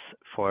violence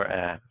for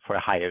a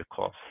higher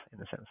cause,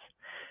 in a sense,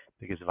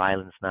 because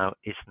violence now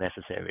is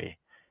necessary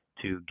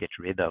to get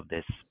rid of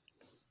this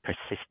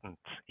persistent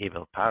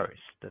evil powers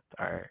that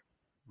are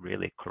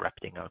really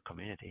corrupting our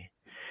community.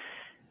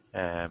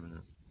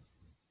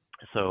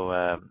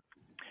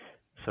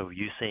 So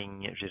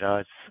using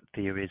Girard's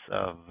theories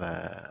of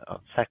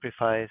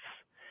sacrifice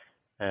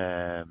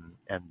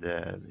and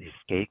his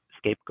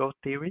scapegoat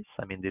theories.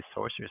 I mean, these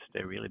sorcerers,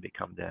 they really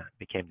became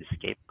the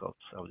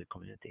scapegoats of the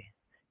community.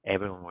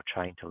 Everyone were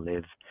trying to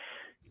live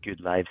good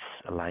lives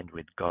aligned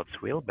with God's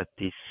will, but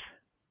these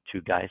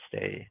two guys,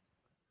 they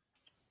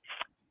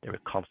were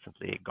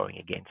constantly going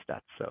against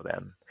that. So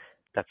then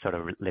that sort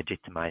of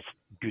legitimized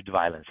good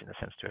violence, in a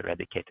sense, to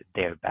eradicate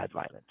their bad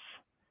violence.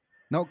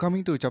 Now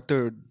coming to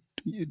chapter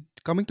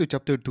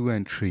 2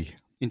 and 3.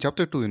 In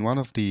chapter 2, in one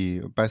of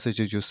the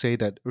passages, you say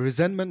that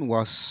resentment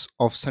was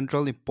of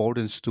central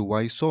importance to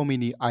why so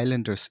many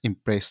islanders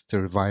embraced the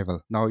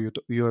revival. Now,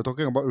 you are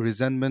talking about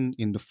resentment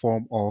in the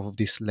form of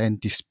these land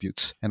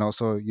disputes. And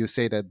also, you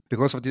say that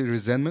because of the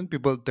resentment,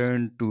 people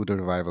turned to the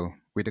revival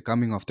with the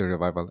coming of the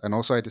revival. And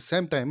also, at the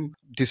same time,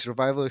 this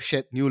revival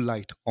shed new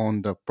light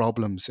on the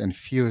problems and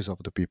fears of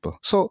the people.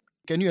 So,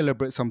 can you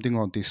elaborate something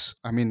on this?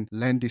 I mean,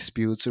 land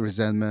disputes,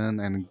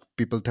 resentment, and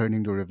people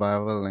turning to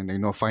revival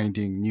and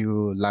finding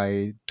new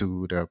light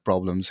to the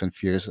problems and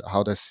fears.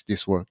 How does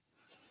this work?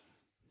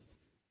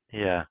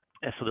 Yeah.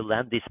 So the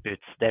land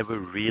disputes, they were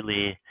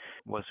really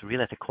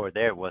at the core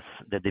there was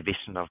the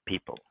division of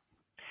people.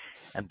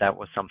 And that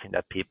was something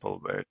that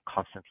people were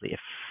constantly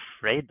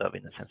afraid of,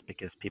 in a sense,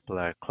 because people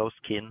are close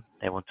kin.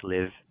 They want to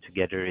live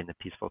together in a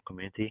peaceful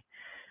community.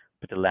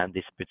 But the land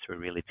disputes were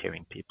really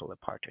tearing people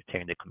apart, or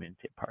tearing the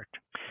community apart.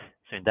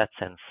 So in that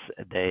sense,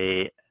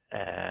 they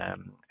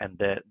and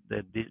the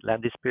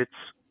land disputes,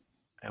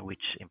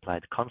 which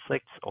implied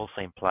conflicts,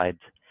 also implied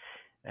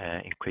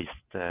increased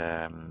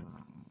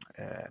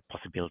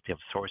possibility of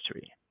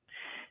sorcery,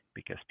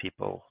 because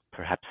people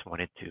perhaps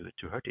wanted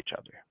to hurt each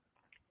other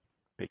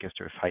because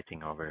they're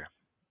fighting over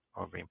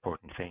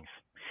important things.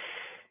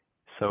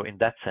 So in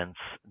that sense,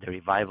 the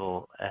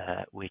revival,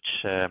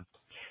 which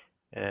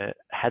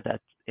had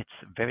at its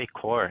very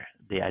core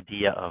the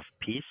idea of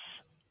peace,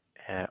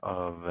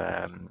 of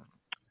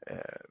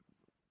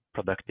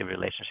productive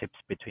relationships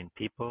between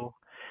people,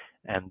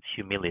 and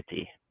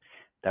humility.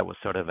 That was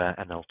sort of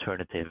an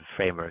alternative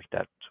framework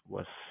that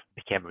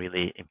became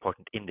really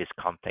important in this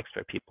context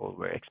where people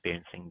were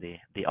experiencing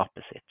the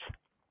opposite.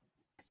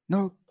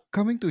 Now,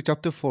 coming to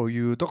chapter 4,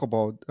 you talk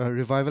about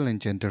revival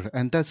and gender,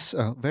 and that's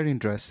a very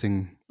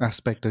interesting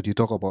aspect that you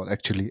talk about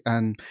actually.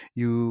 And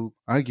you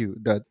argue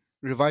that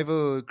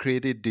revival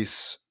created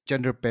this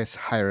gender-based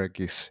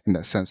hierarchies in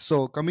that sense.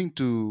 So, coming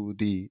to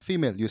the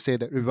female, you say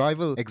that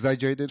revival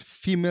exaggerated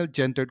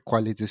female-gendered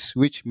qualities,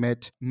 which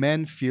made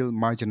men feel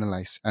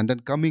marginalized. And then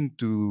coming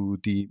to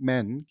the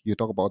men, you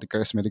talk about the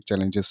charismatic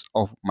challenges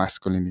of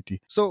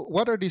masculinity. So,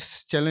 what are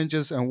these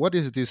challenges, and what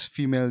is this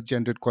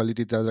female-gendered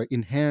quality that are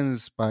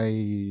enhanced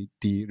by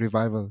the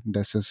revival? In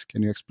that sense,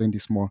 can you explain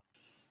this more?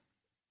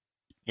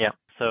 Yeah.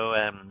 So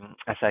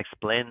as I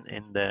explained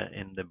in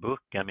the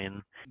book, I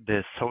mean,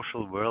 the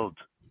social world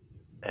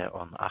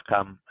on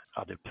Akam,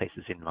 other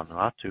places in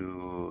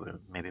Vanuatu,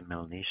 maybe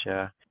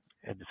Melanesia,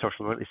 the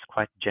social world is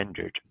quite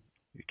gendered.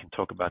 We can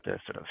talk about a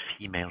sort of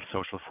female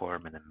social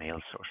form and a male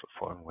social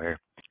form, where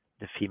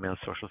the female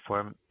social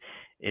form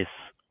is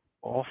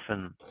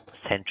often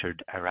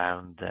centered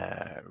around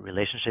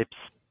relationships,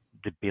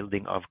 the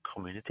building of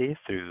community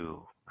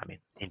through, I mean,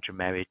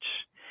 intermarriage.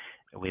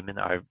 Women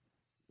are,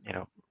 you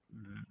know,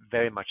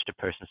 very much the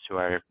persons who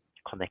are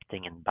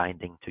connecting and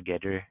binding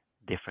together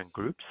different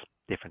groups,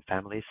 different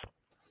families.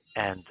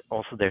 And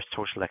also their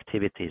social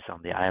activities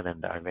on the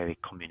island are very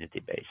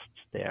community-based.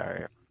 They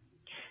are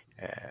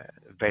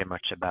very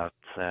much about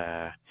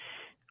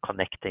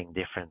connecting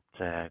different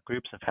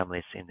groups and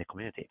families in the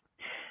community.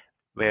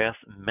 Whereas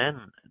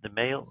men, the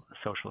male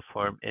social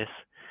form, is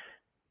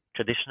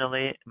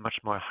traditionally much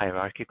more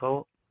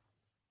hierarchical,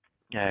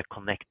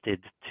 connected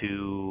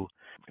to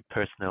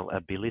personal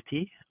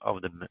ability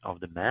of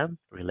the man,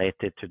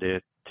 related to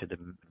the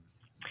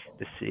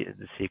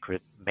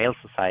secret male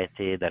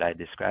society that I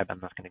describe. I'm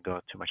not going to go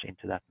too much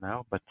into that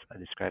now, but I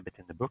describe it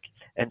in the book.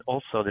 And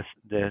also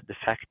the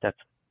fact that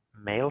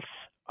males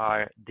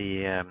are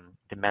the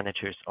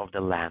managers of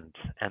the land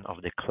and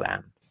of the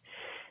clan,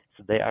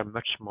 so they are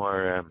much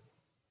more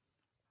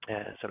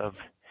sort of,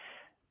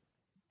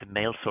 the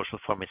male social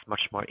form is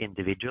much more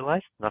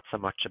individualized, not so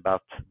much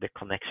about the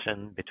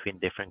connection between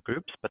different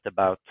groups, but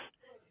about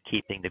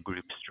keeping the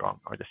group strong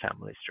or the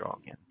family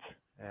strong,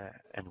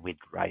 and with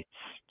rights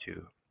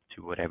to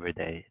whatever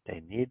they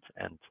need,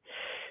 and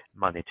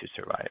money to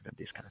survive, and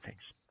these kind of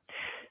things.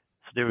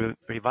 So the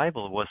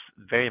revival was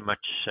very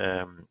much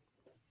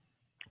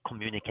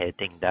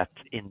communicating that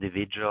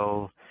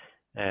individual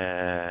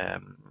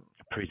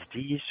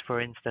prestige, for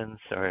instance,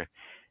 or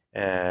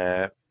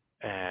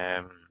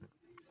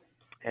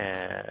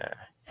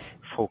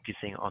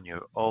focusing on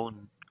your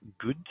own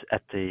good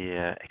at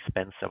the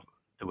expense of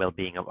the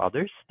well-being of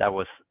others, that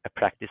was a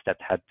practice that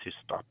had to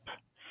stop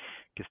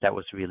because that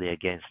was really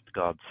against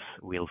God's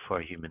will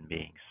for human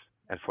beings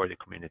and for the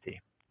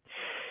community.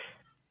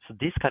 So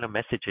these kind of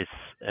messages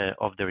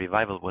of the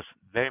revival was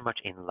very much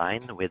in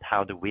line with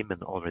how the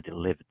women already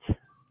lived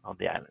on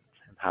the island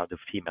and how the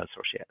female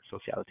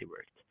sociality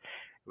worked.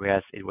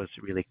 Whereas it was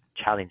really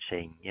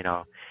challenging,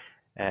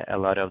 a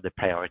lot of the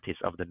priorities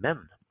of the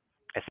men,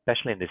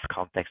 especially in this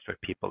context where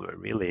people were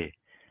really,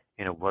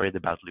 worried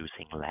about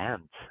losing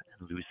land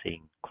and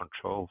losing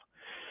control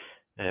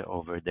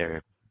over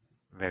their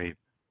very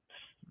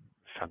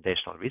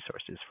foundational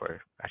resources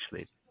for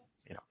actually,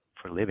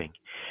 for living.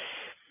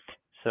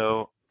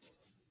 So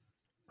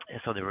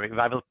the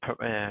revival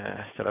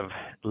sort of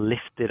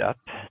lifted up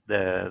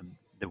the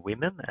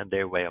women and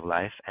their way of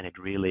life, and it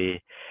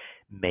really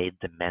made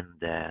the men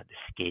the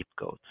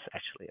scapegoats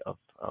actually of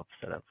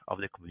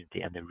the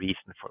community and the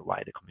reason for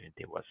why the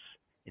community was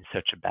in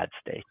such a bad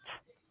state.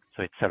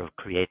 So it sort of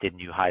created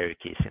new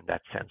hierarchies in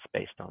that sense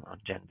based on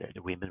gender.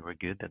 The women were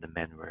good and the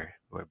men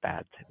were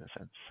bad in a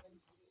sense.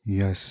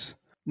 Yes.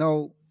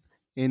 Now,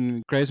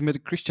 in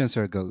charismatic Christian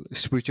circle,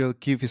 spiritual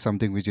gift is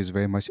something which is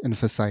very much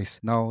emphasized.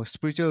 Now,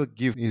 spiritual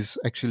gift is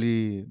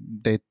actually,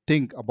 they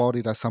think about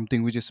it as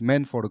something which is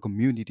meant for the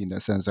community in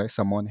a sense, right?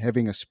 Someone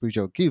having a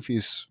spiritual gift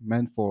is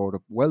meant for the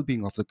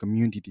well-being of the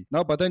community.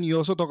 Now, but then you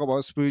also talk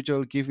about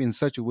spiritual gift in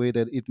such a way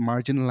that it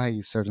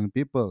marginalizes certain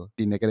people,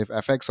 the negative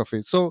effects of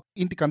it. So,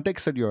 in the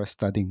context that you are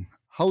studying,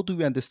 how do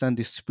we understand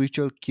these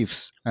spiritual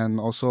gifts, and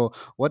also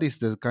what is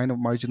the kind of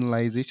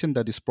marginalization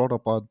that is brought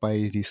about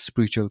by these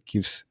spiritual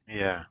gifts?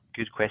 Yeah,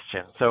 good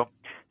question. So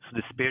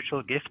the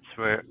spiritual gifts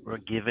were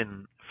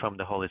given from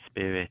the Holy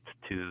Spirit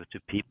to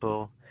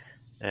people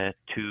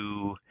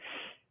to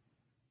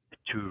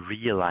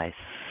realize,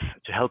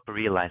 to help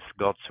realize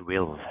God's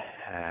will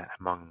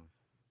among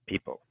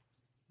people,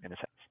 in a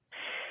sense.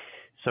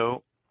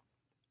 So,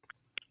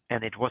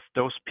 and it was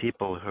those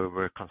people who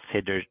were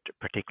considered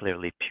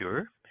particularly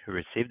pure who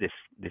received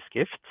these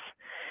gifts,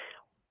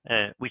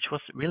 which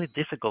was really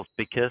difficult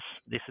because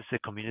this is a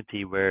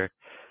community where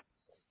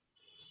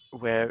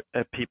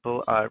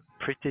people are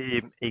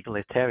pretty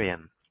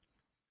egalitarian.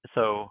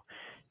 So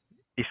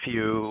if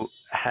you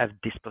have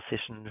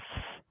dispositions,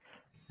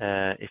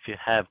 if you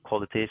have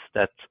qualities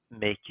that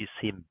make you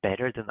seem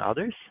better than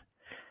others,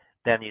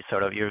 then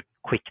you're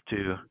quick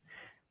to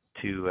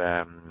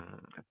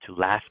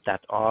laugh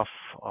that off,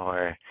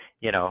 or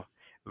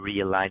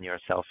realign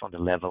yourself on the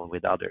level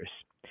with others.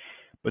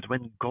 But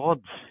when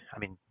God,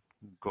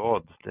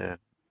 the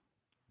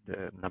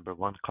number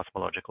one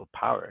cosmological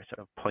power, sort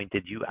of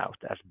pointed you out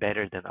as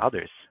better than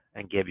others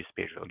and gave you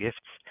spiritual gifts,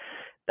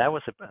 that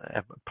was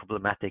a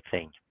problematic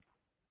thing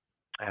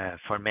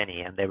for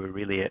many, and they were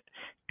really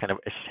kind of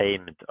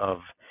ashamed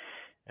of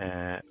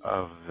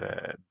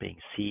being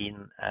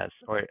seen as,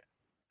 or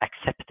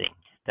accepting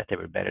that they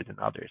were better than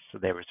others. So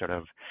they were sort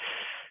of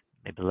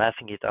maybe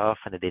laughing it off,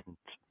 and they didn't,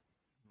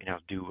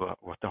 do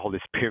what the Holy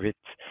Spirit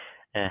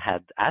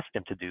had asked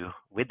them to do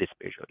with the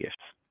spiritual gifts.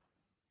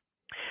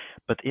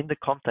 But in the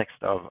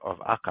context of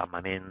Akam,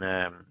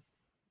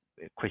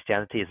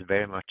 Christianity is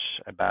very much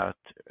about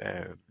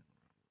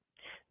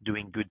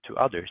doing good to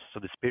others. So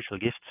the spiritual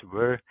gifts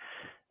were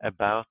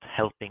about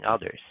helping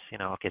others.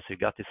 Okay, so you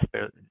got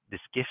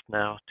this gift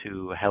now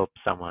to help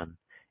someone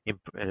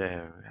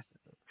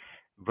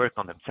work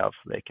on themselves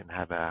so they can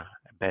have a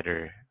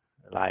better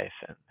life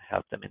and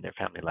help them in their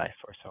family life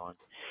or so on.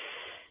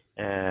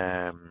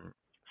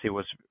 So it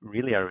was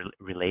really a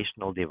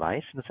relational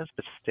device in a sense,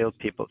 but still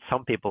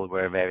some people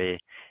were very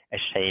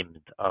ashamed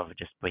of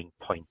just being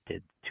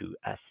pointed to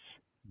as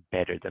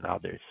better than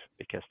others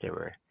because they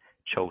were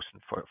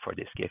chosen for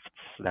these gifts.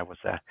 So that was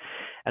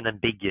an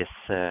ambiguous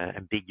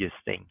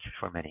thing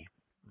for many.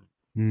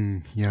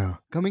 Yeah.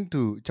 Coming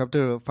to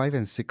chapter 5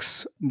 and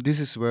 6, this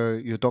is where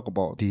you talk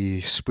about the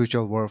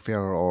spiritual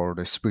warfare or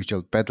the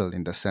spiritual battle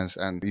in the sense.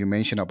 And you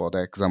mention about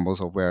the examples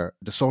of where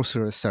the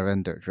sorcerers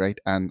surrendered, right?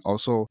 And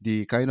also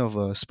the kind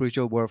of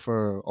spiritual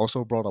warfare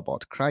also brought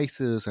about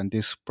crisis, and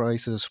this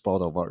crisis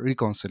brought about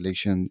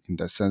reconciliation in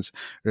the sense,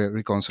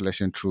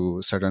 reconciliation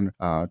through certain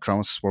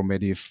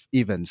transformative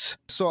events.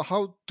 So,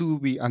 how do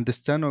we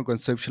understand or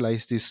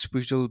conceptualize this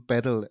spiritual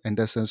battle in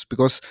the sense?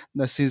 Because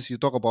since you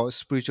talk about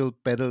spiritual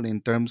battle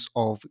in terms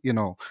of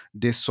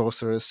this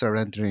sorcerer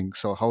surrendering,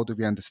 so how do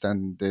we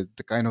understand the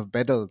kind of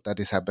battle that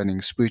is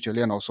happening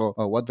spiritually, and also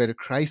what were the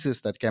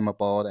crises that came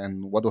about,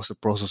 and what was the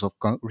process of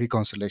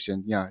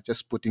reconciliation? Yeah,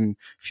 just putting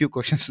few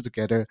questions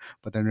together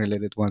but then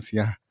related ones.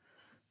 Yeah.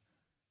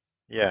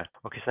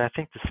 Okay, so I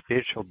think the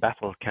spiritual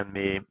battle can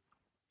be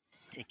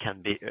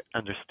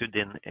understood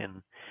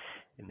in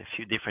a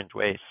few different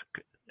ways.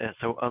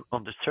 So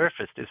on the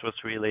surface, this was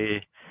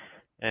really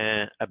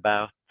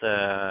about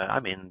the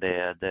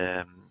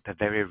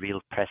very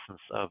real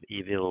presence of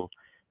evil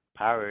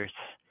powers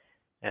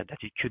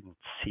that you couldn't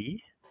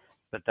see,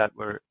 but that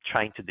were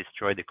trying to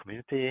destroy the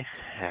community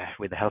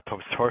with the help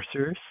of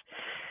sorcerers.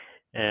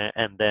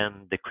 and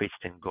then the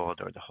Christian God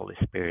or the Holy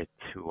Spirit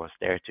who was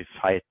there to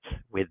fight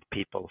with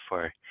people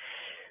for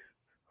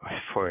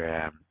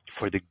um,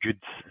 for the good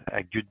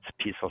a good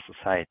peaceful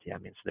society. I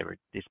mean, so there were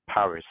these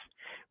powers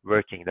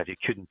working that you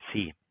couldn't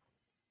see,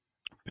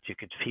 but you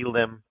could feel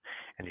them,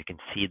 and you can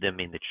see them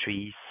in the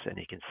trees, and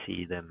you can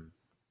see them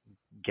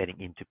getting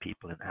into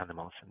people and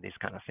animals and these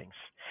kind of things.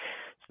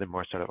 So they're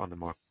more sort of on the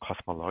more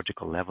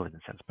cosmological level in a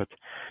sense. But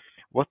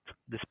what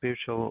the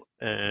spiritual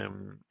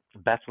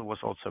battle was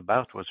also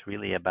about was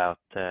really about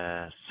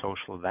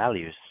social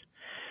values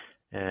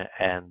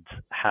and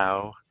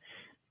how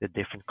the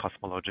different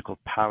cosmological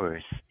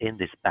powers in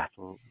this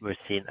battle were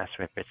seen as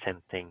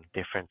representing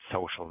different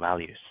social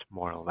values,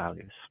 moral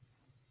values.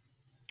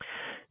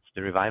 So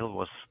the revival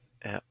was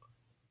uh,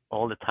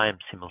 all the time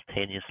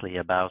simultaneously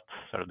about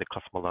sort of the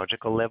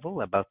cosmological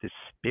level, about the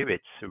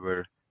spirits who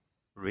were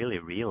really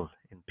real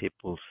in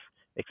people's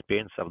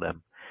experience of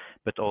them,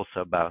 but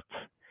also about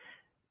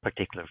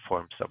particular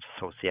forms of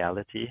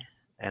sociality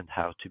and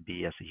how to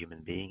be as a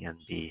human being and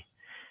be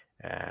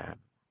uh,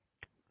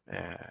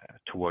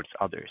 towards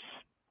others.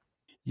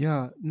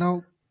 Yeah.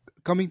 Now,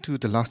 coming to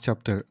the last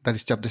chapter, that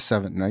is chapter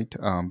 7, right?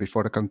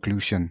 Before the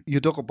conclusion, you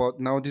talk about,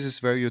 now this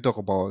is where you talk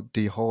about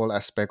the whole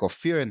aspect of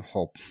fear and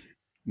hope.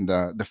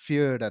 The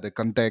fear that the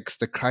context,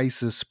 the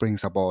crisis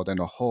brings about, and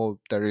the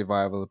hope the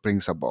revival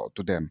brings about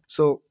to them.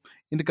 So,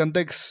 in the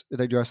context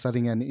that you are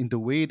studying and in the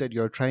way that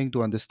you are trying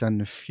to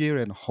understand fear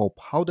and hope,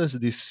 how does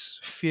this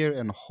fear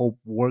and hope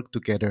work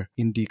together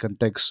in the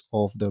context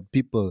of the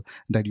people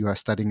that you are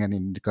studying and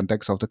in the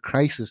context of the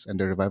crisis and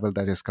the revival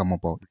that has come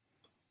about?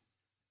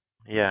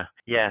 Yeah.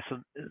 So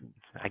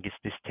I guess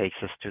this takes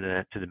us to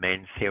the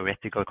main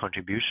theoretical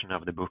contribution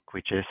of the book,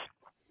 which is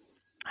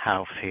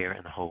how fear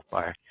and hope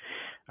are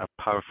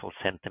powerful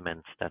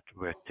sentiments that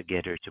work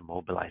together to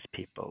mobilize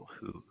people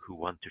who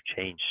want to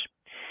change.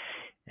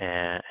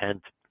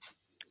 And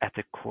at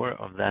the core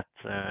of that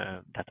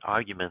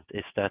argument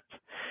is that,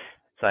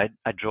 so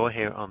I draw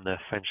here on the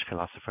French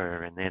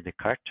philosopher René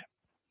Descartes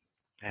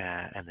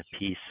and a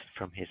piece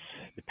from his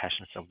The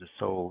Passions of the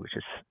Soul, which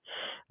is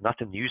not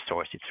a new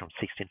source. It's from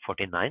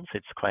 1649, so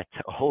it's quite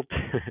old,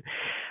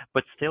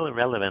 but still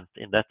relevant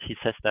in that he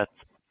says that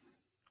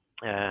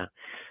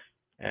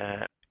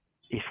uh,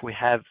 if we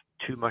have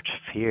too much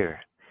fear,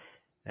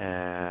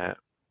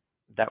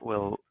 that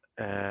will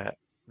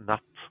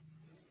not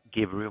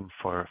give room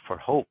for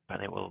hope,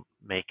 and it will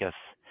make us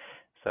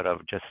sort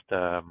of just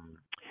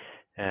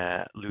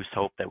lose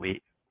hope that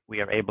we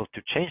are able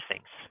to change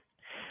things.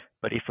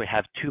 But if we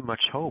have too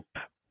much hope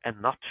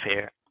and not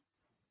fear,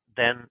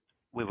 then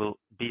we will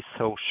be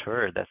so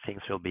sure that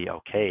things will be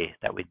okay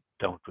that we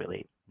don't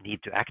really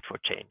need to act for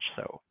change.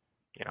 So,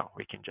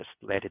 we can just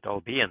let it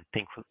all be and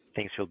think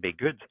things will be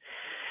good.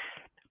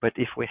 But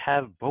if we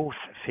have both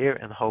fear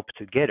and hope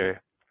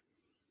together,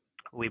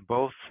 we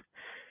both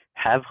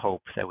have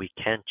hope that we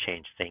can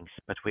change things,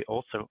 but we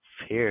also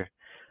fear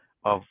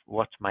of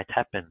what might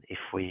happen if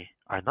we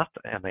are not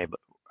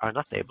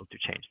able to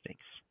change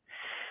things.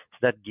 So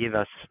that give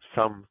us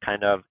some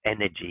kind of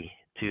energy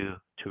to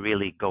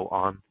really go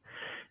on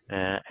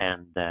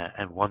and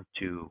want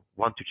to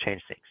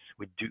change things.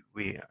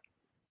 We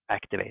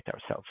activate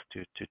ourselves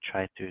to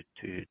try to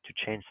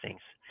change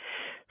things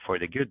for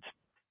the good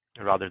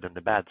rather than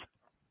the bad.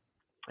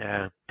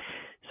 Uh,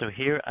 so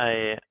here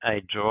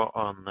I draw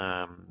on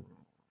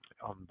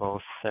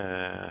both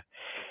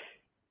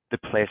the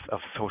place of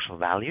social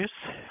values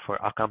for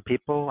Akan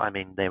people. I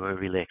mean, they were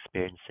really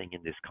experiencing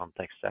in this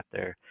context that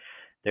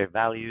their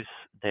values,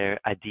 their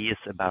ideas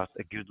about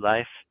a good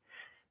life,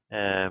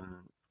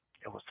 um,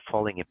 it was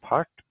falling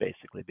apart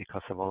basically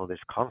because of all of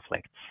these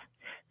conflicts.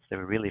 So they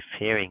were really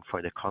fearing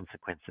for the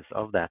consequences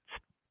of that.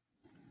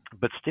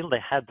 But still, they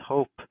had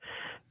hope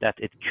that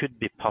it could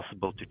be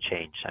possible to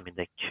change. I mean,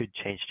 they could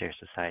change their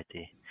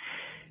society,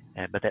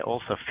 but they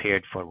also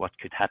feared for what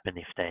could happen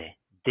if they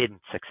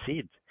didn't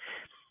succeed.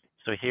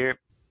 So here,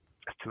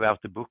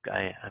 throughout the book,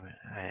 I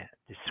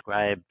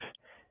describe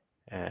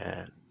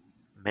uh,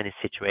 many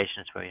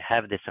situations where you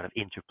have this sort of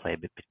interplay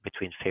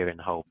between fear and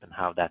hope and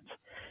how that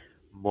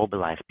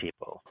mobilize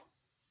people.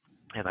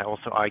 And I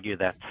also argue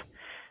that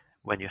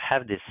when you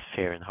have this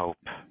fear and hope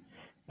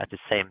at the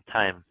same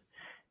time,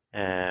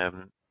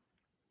 um,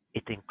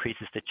 it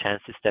increases the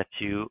chances that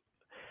you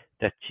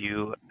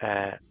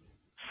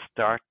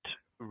start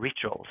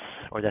rituals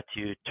or that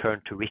you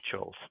turn to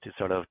rituals to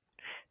sort of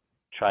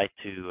try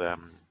to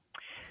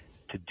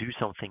do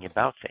something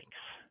about things.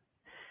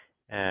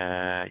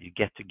 You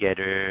get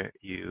together,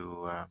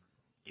 you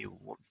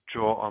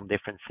draw on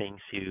different things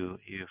you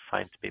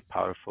find to be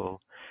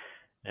powerful.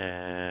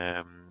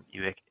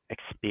 You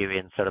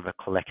experience sort of a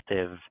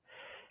collective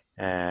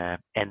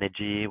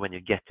energy when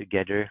you get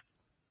together,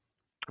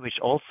 which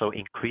also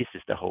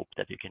increases the hope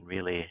that you can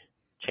really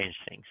change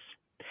things.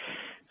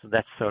 So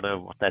that's sort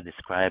of what I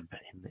describe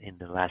in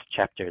the last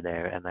chapter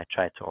there, and I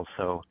try to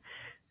also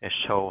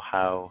show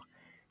how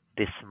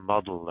this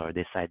model or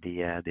this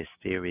idea, this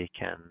theory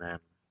can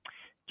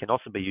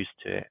also be used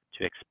to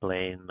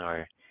explain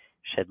or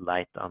shed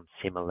light on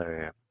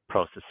similar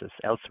processes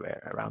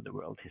elsewhere around the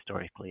world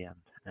historically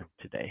and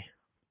today.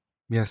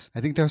 Yes,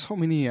 I think there are so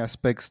many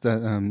aspects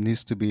that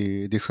needs to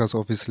be discussed.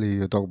 Obviously,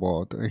 you talk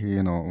about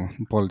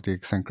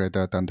politics and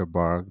Greta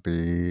Thunberg,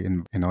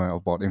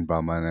 about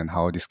environment and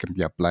how this can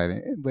be applied.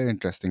 Very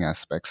interesting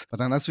aspects. But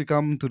then, as we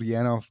come to the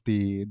end of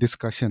the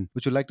discussion,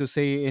 would you like to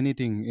say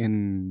anything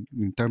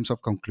in terms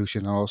of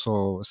conclusion, and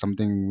also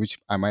something which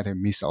I might have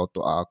missed out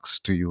to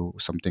ask to you?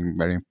 Something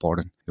very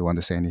important. You want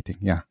to say anything?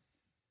 Yeah.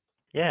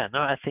 Yeah, no,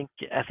 I think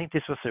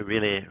this was a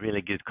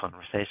really good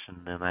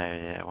conversation, and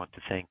I want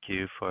to thank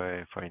you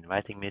for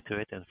inviting me to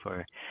it and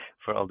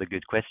for all the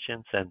good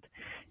questions. And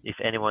if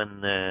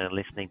anyone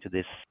listening to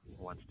this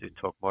wants to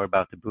talk more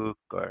about the book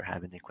or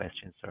have any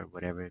questions or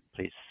whatever,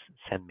 please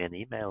send me an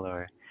email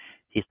or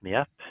hit me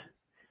up.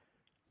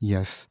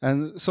 Yes.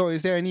 And so,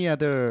 is there any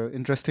other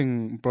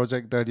interesting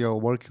project that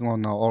you're working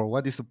on now, or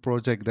what is the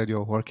project that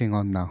you're working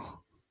on now?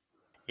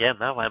 Yeah,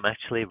 now I'm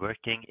actually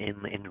working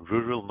in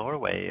rural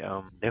Norway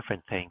on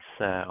different things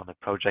on a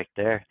project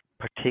there,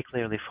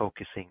 particularly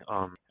focusing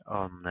on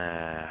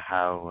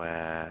how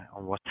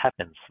on what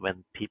happens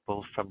when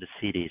people from the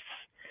cities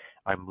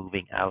are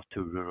moving out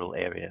to rural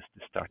areas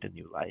to start a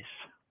new life.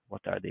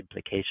 What are the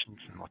implications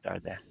and what are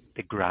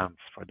the grounds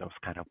for those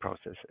kind of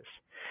processes?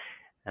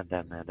 And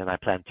then I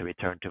plan to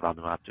return to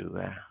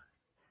Vanuatu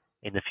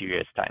in a few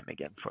years' time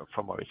again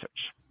for more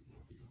research.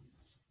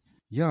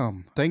 Yeah,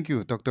 thank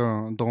you,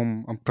 Dr.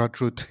 Dom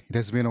Bratrud. It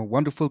has been a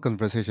wonderful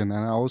conversation,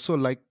 and I also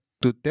like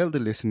to tell the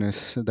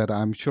listeners that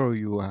I'm sure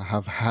you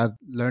have had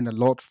learned a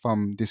lot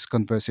from this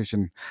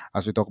conversation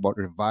as we talk about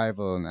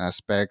revival and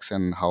aspects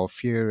and how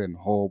fear and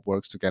hope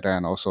works together.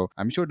 And also,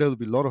 I'm sure there will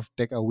be a lot of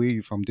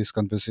takeaway from this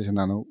conversation.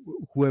 And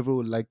whoever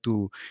would like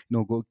to,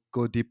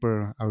 go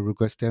deeper, I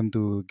request them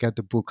to get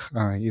the book.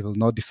 It will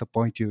not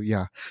disappoint you.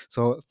 Yeah.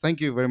 So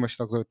thank you very much,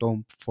 Dr.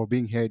 Tom, for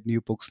being here at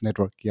New Books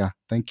Network. Yeah.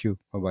 Thank you.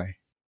 Bye bye.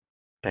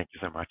 Thank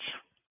you so much.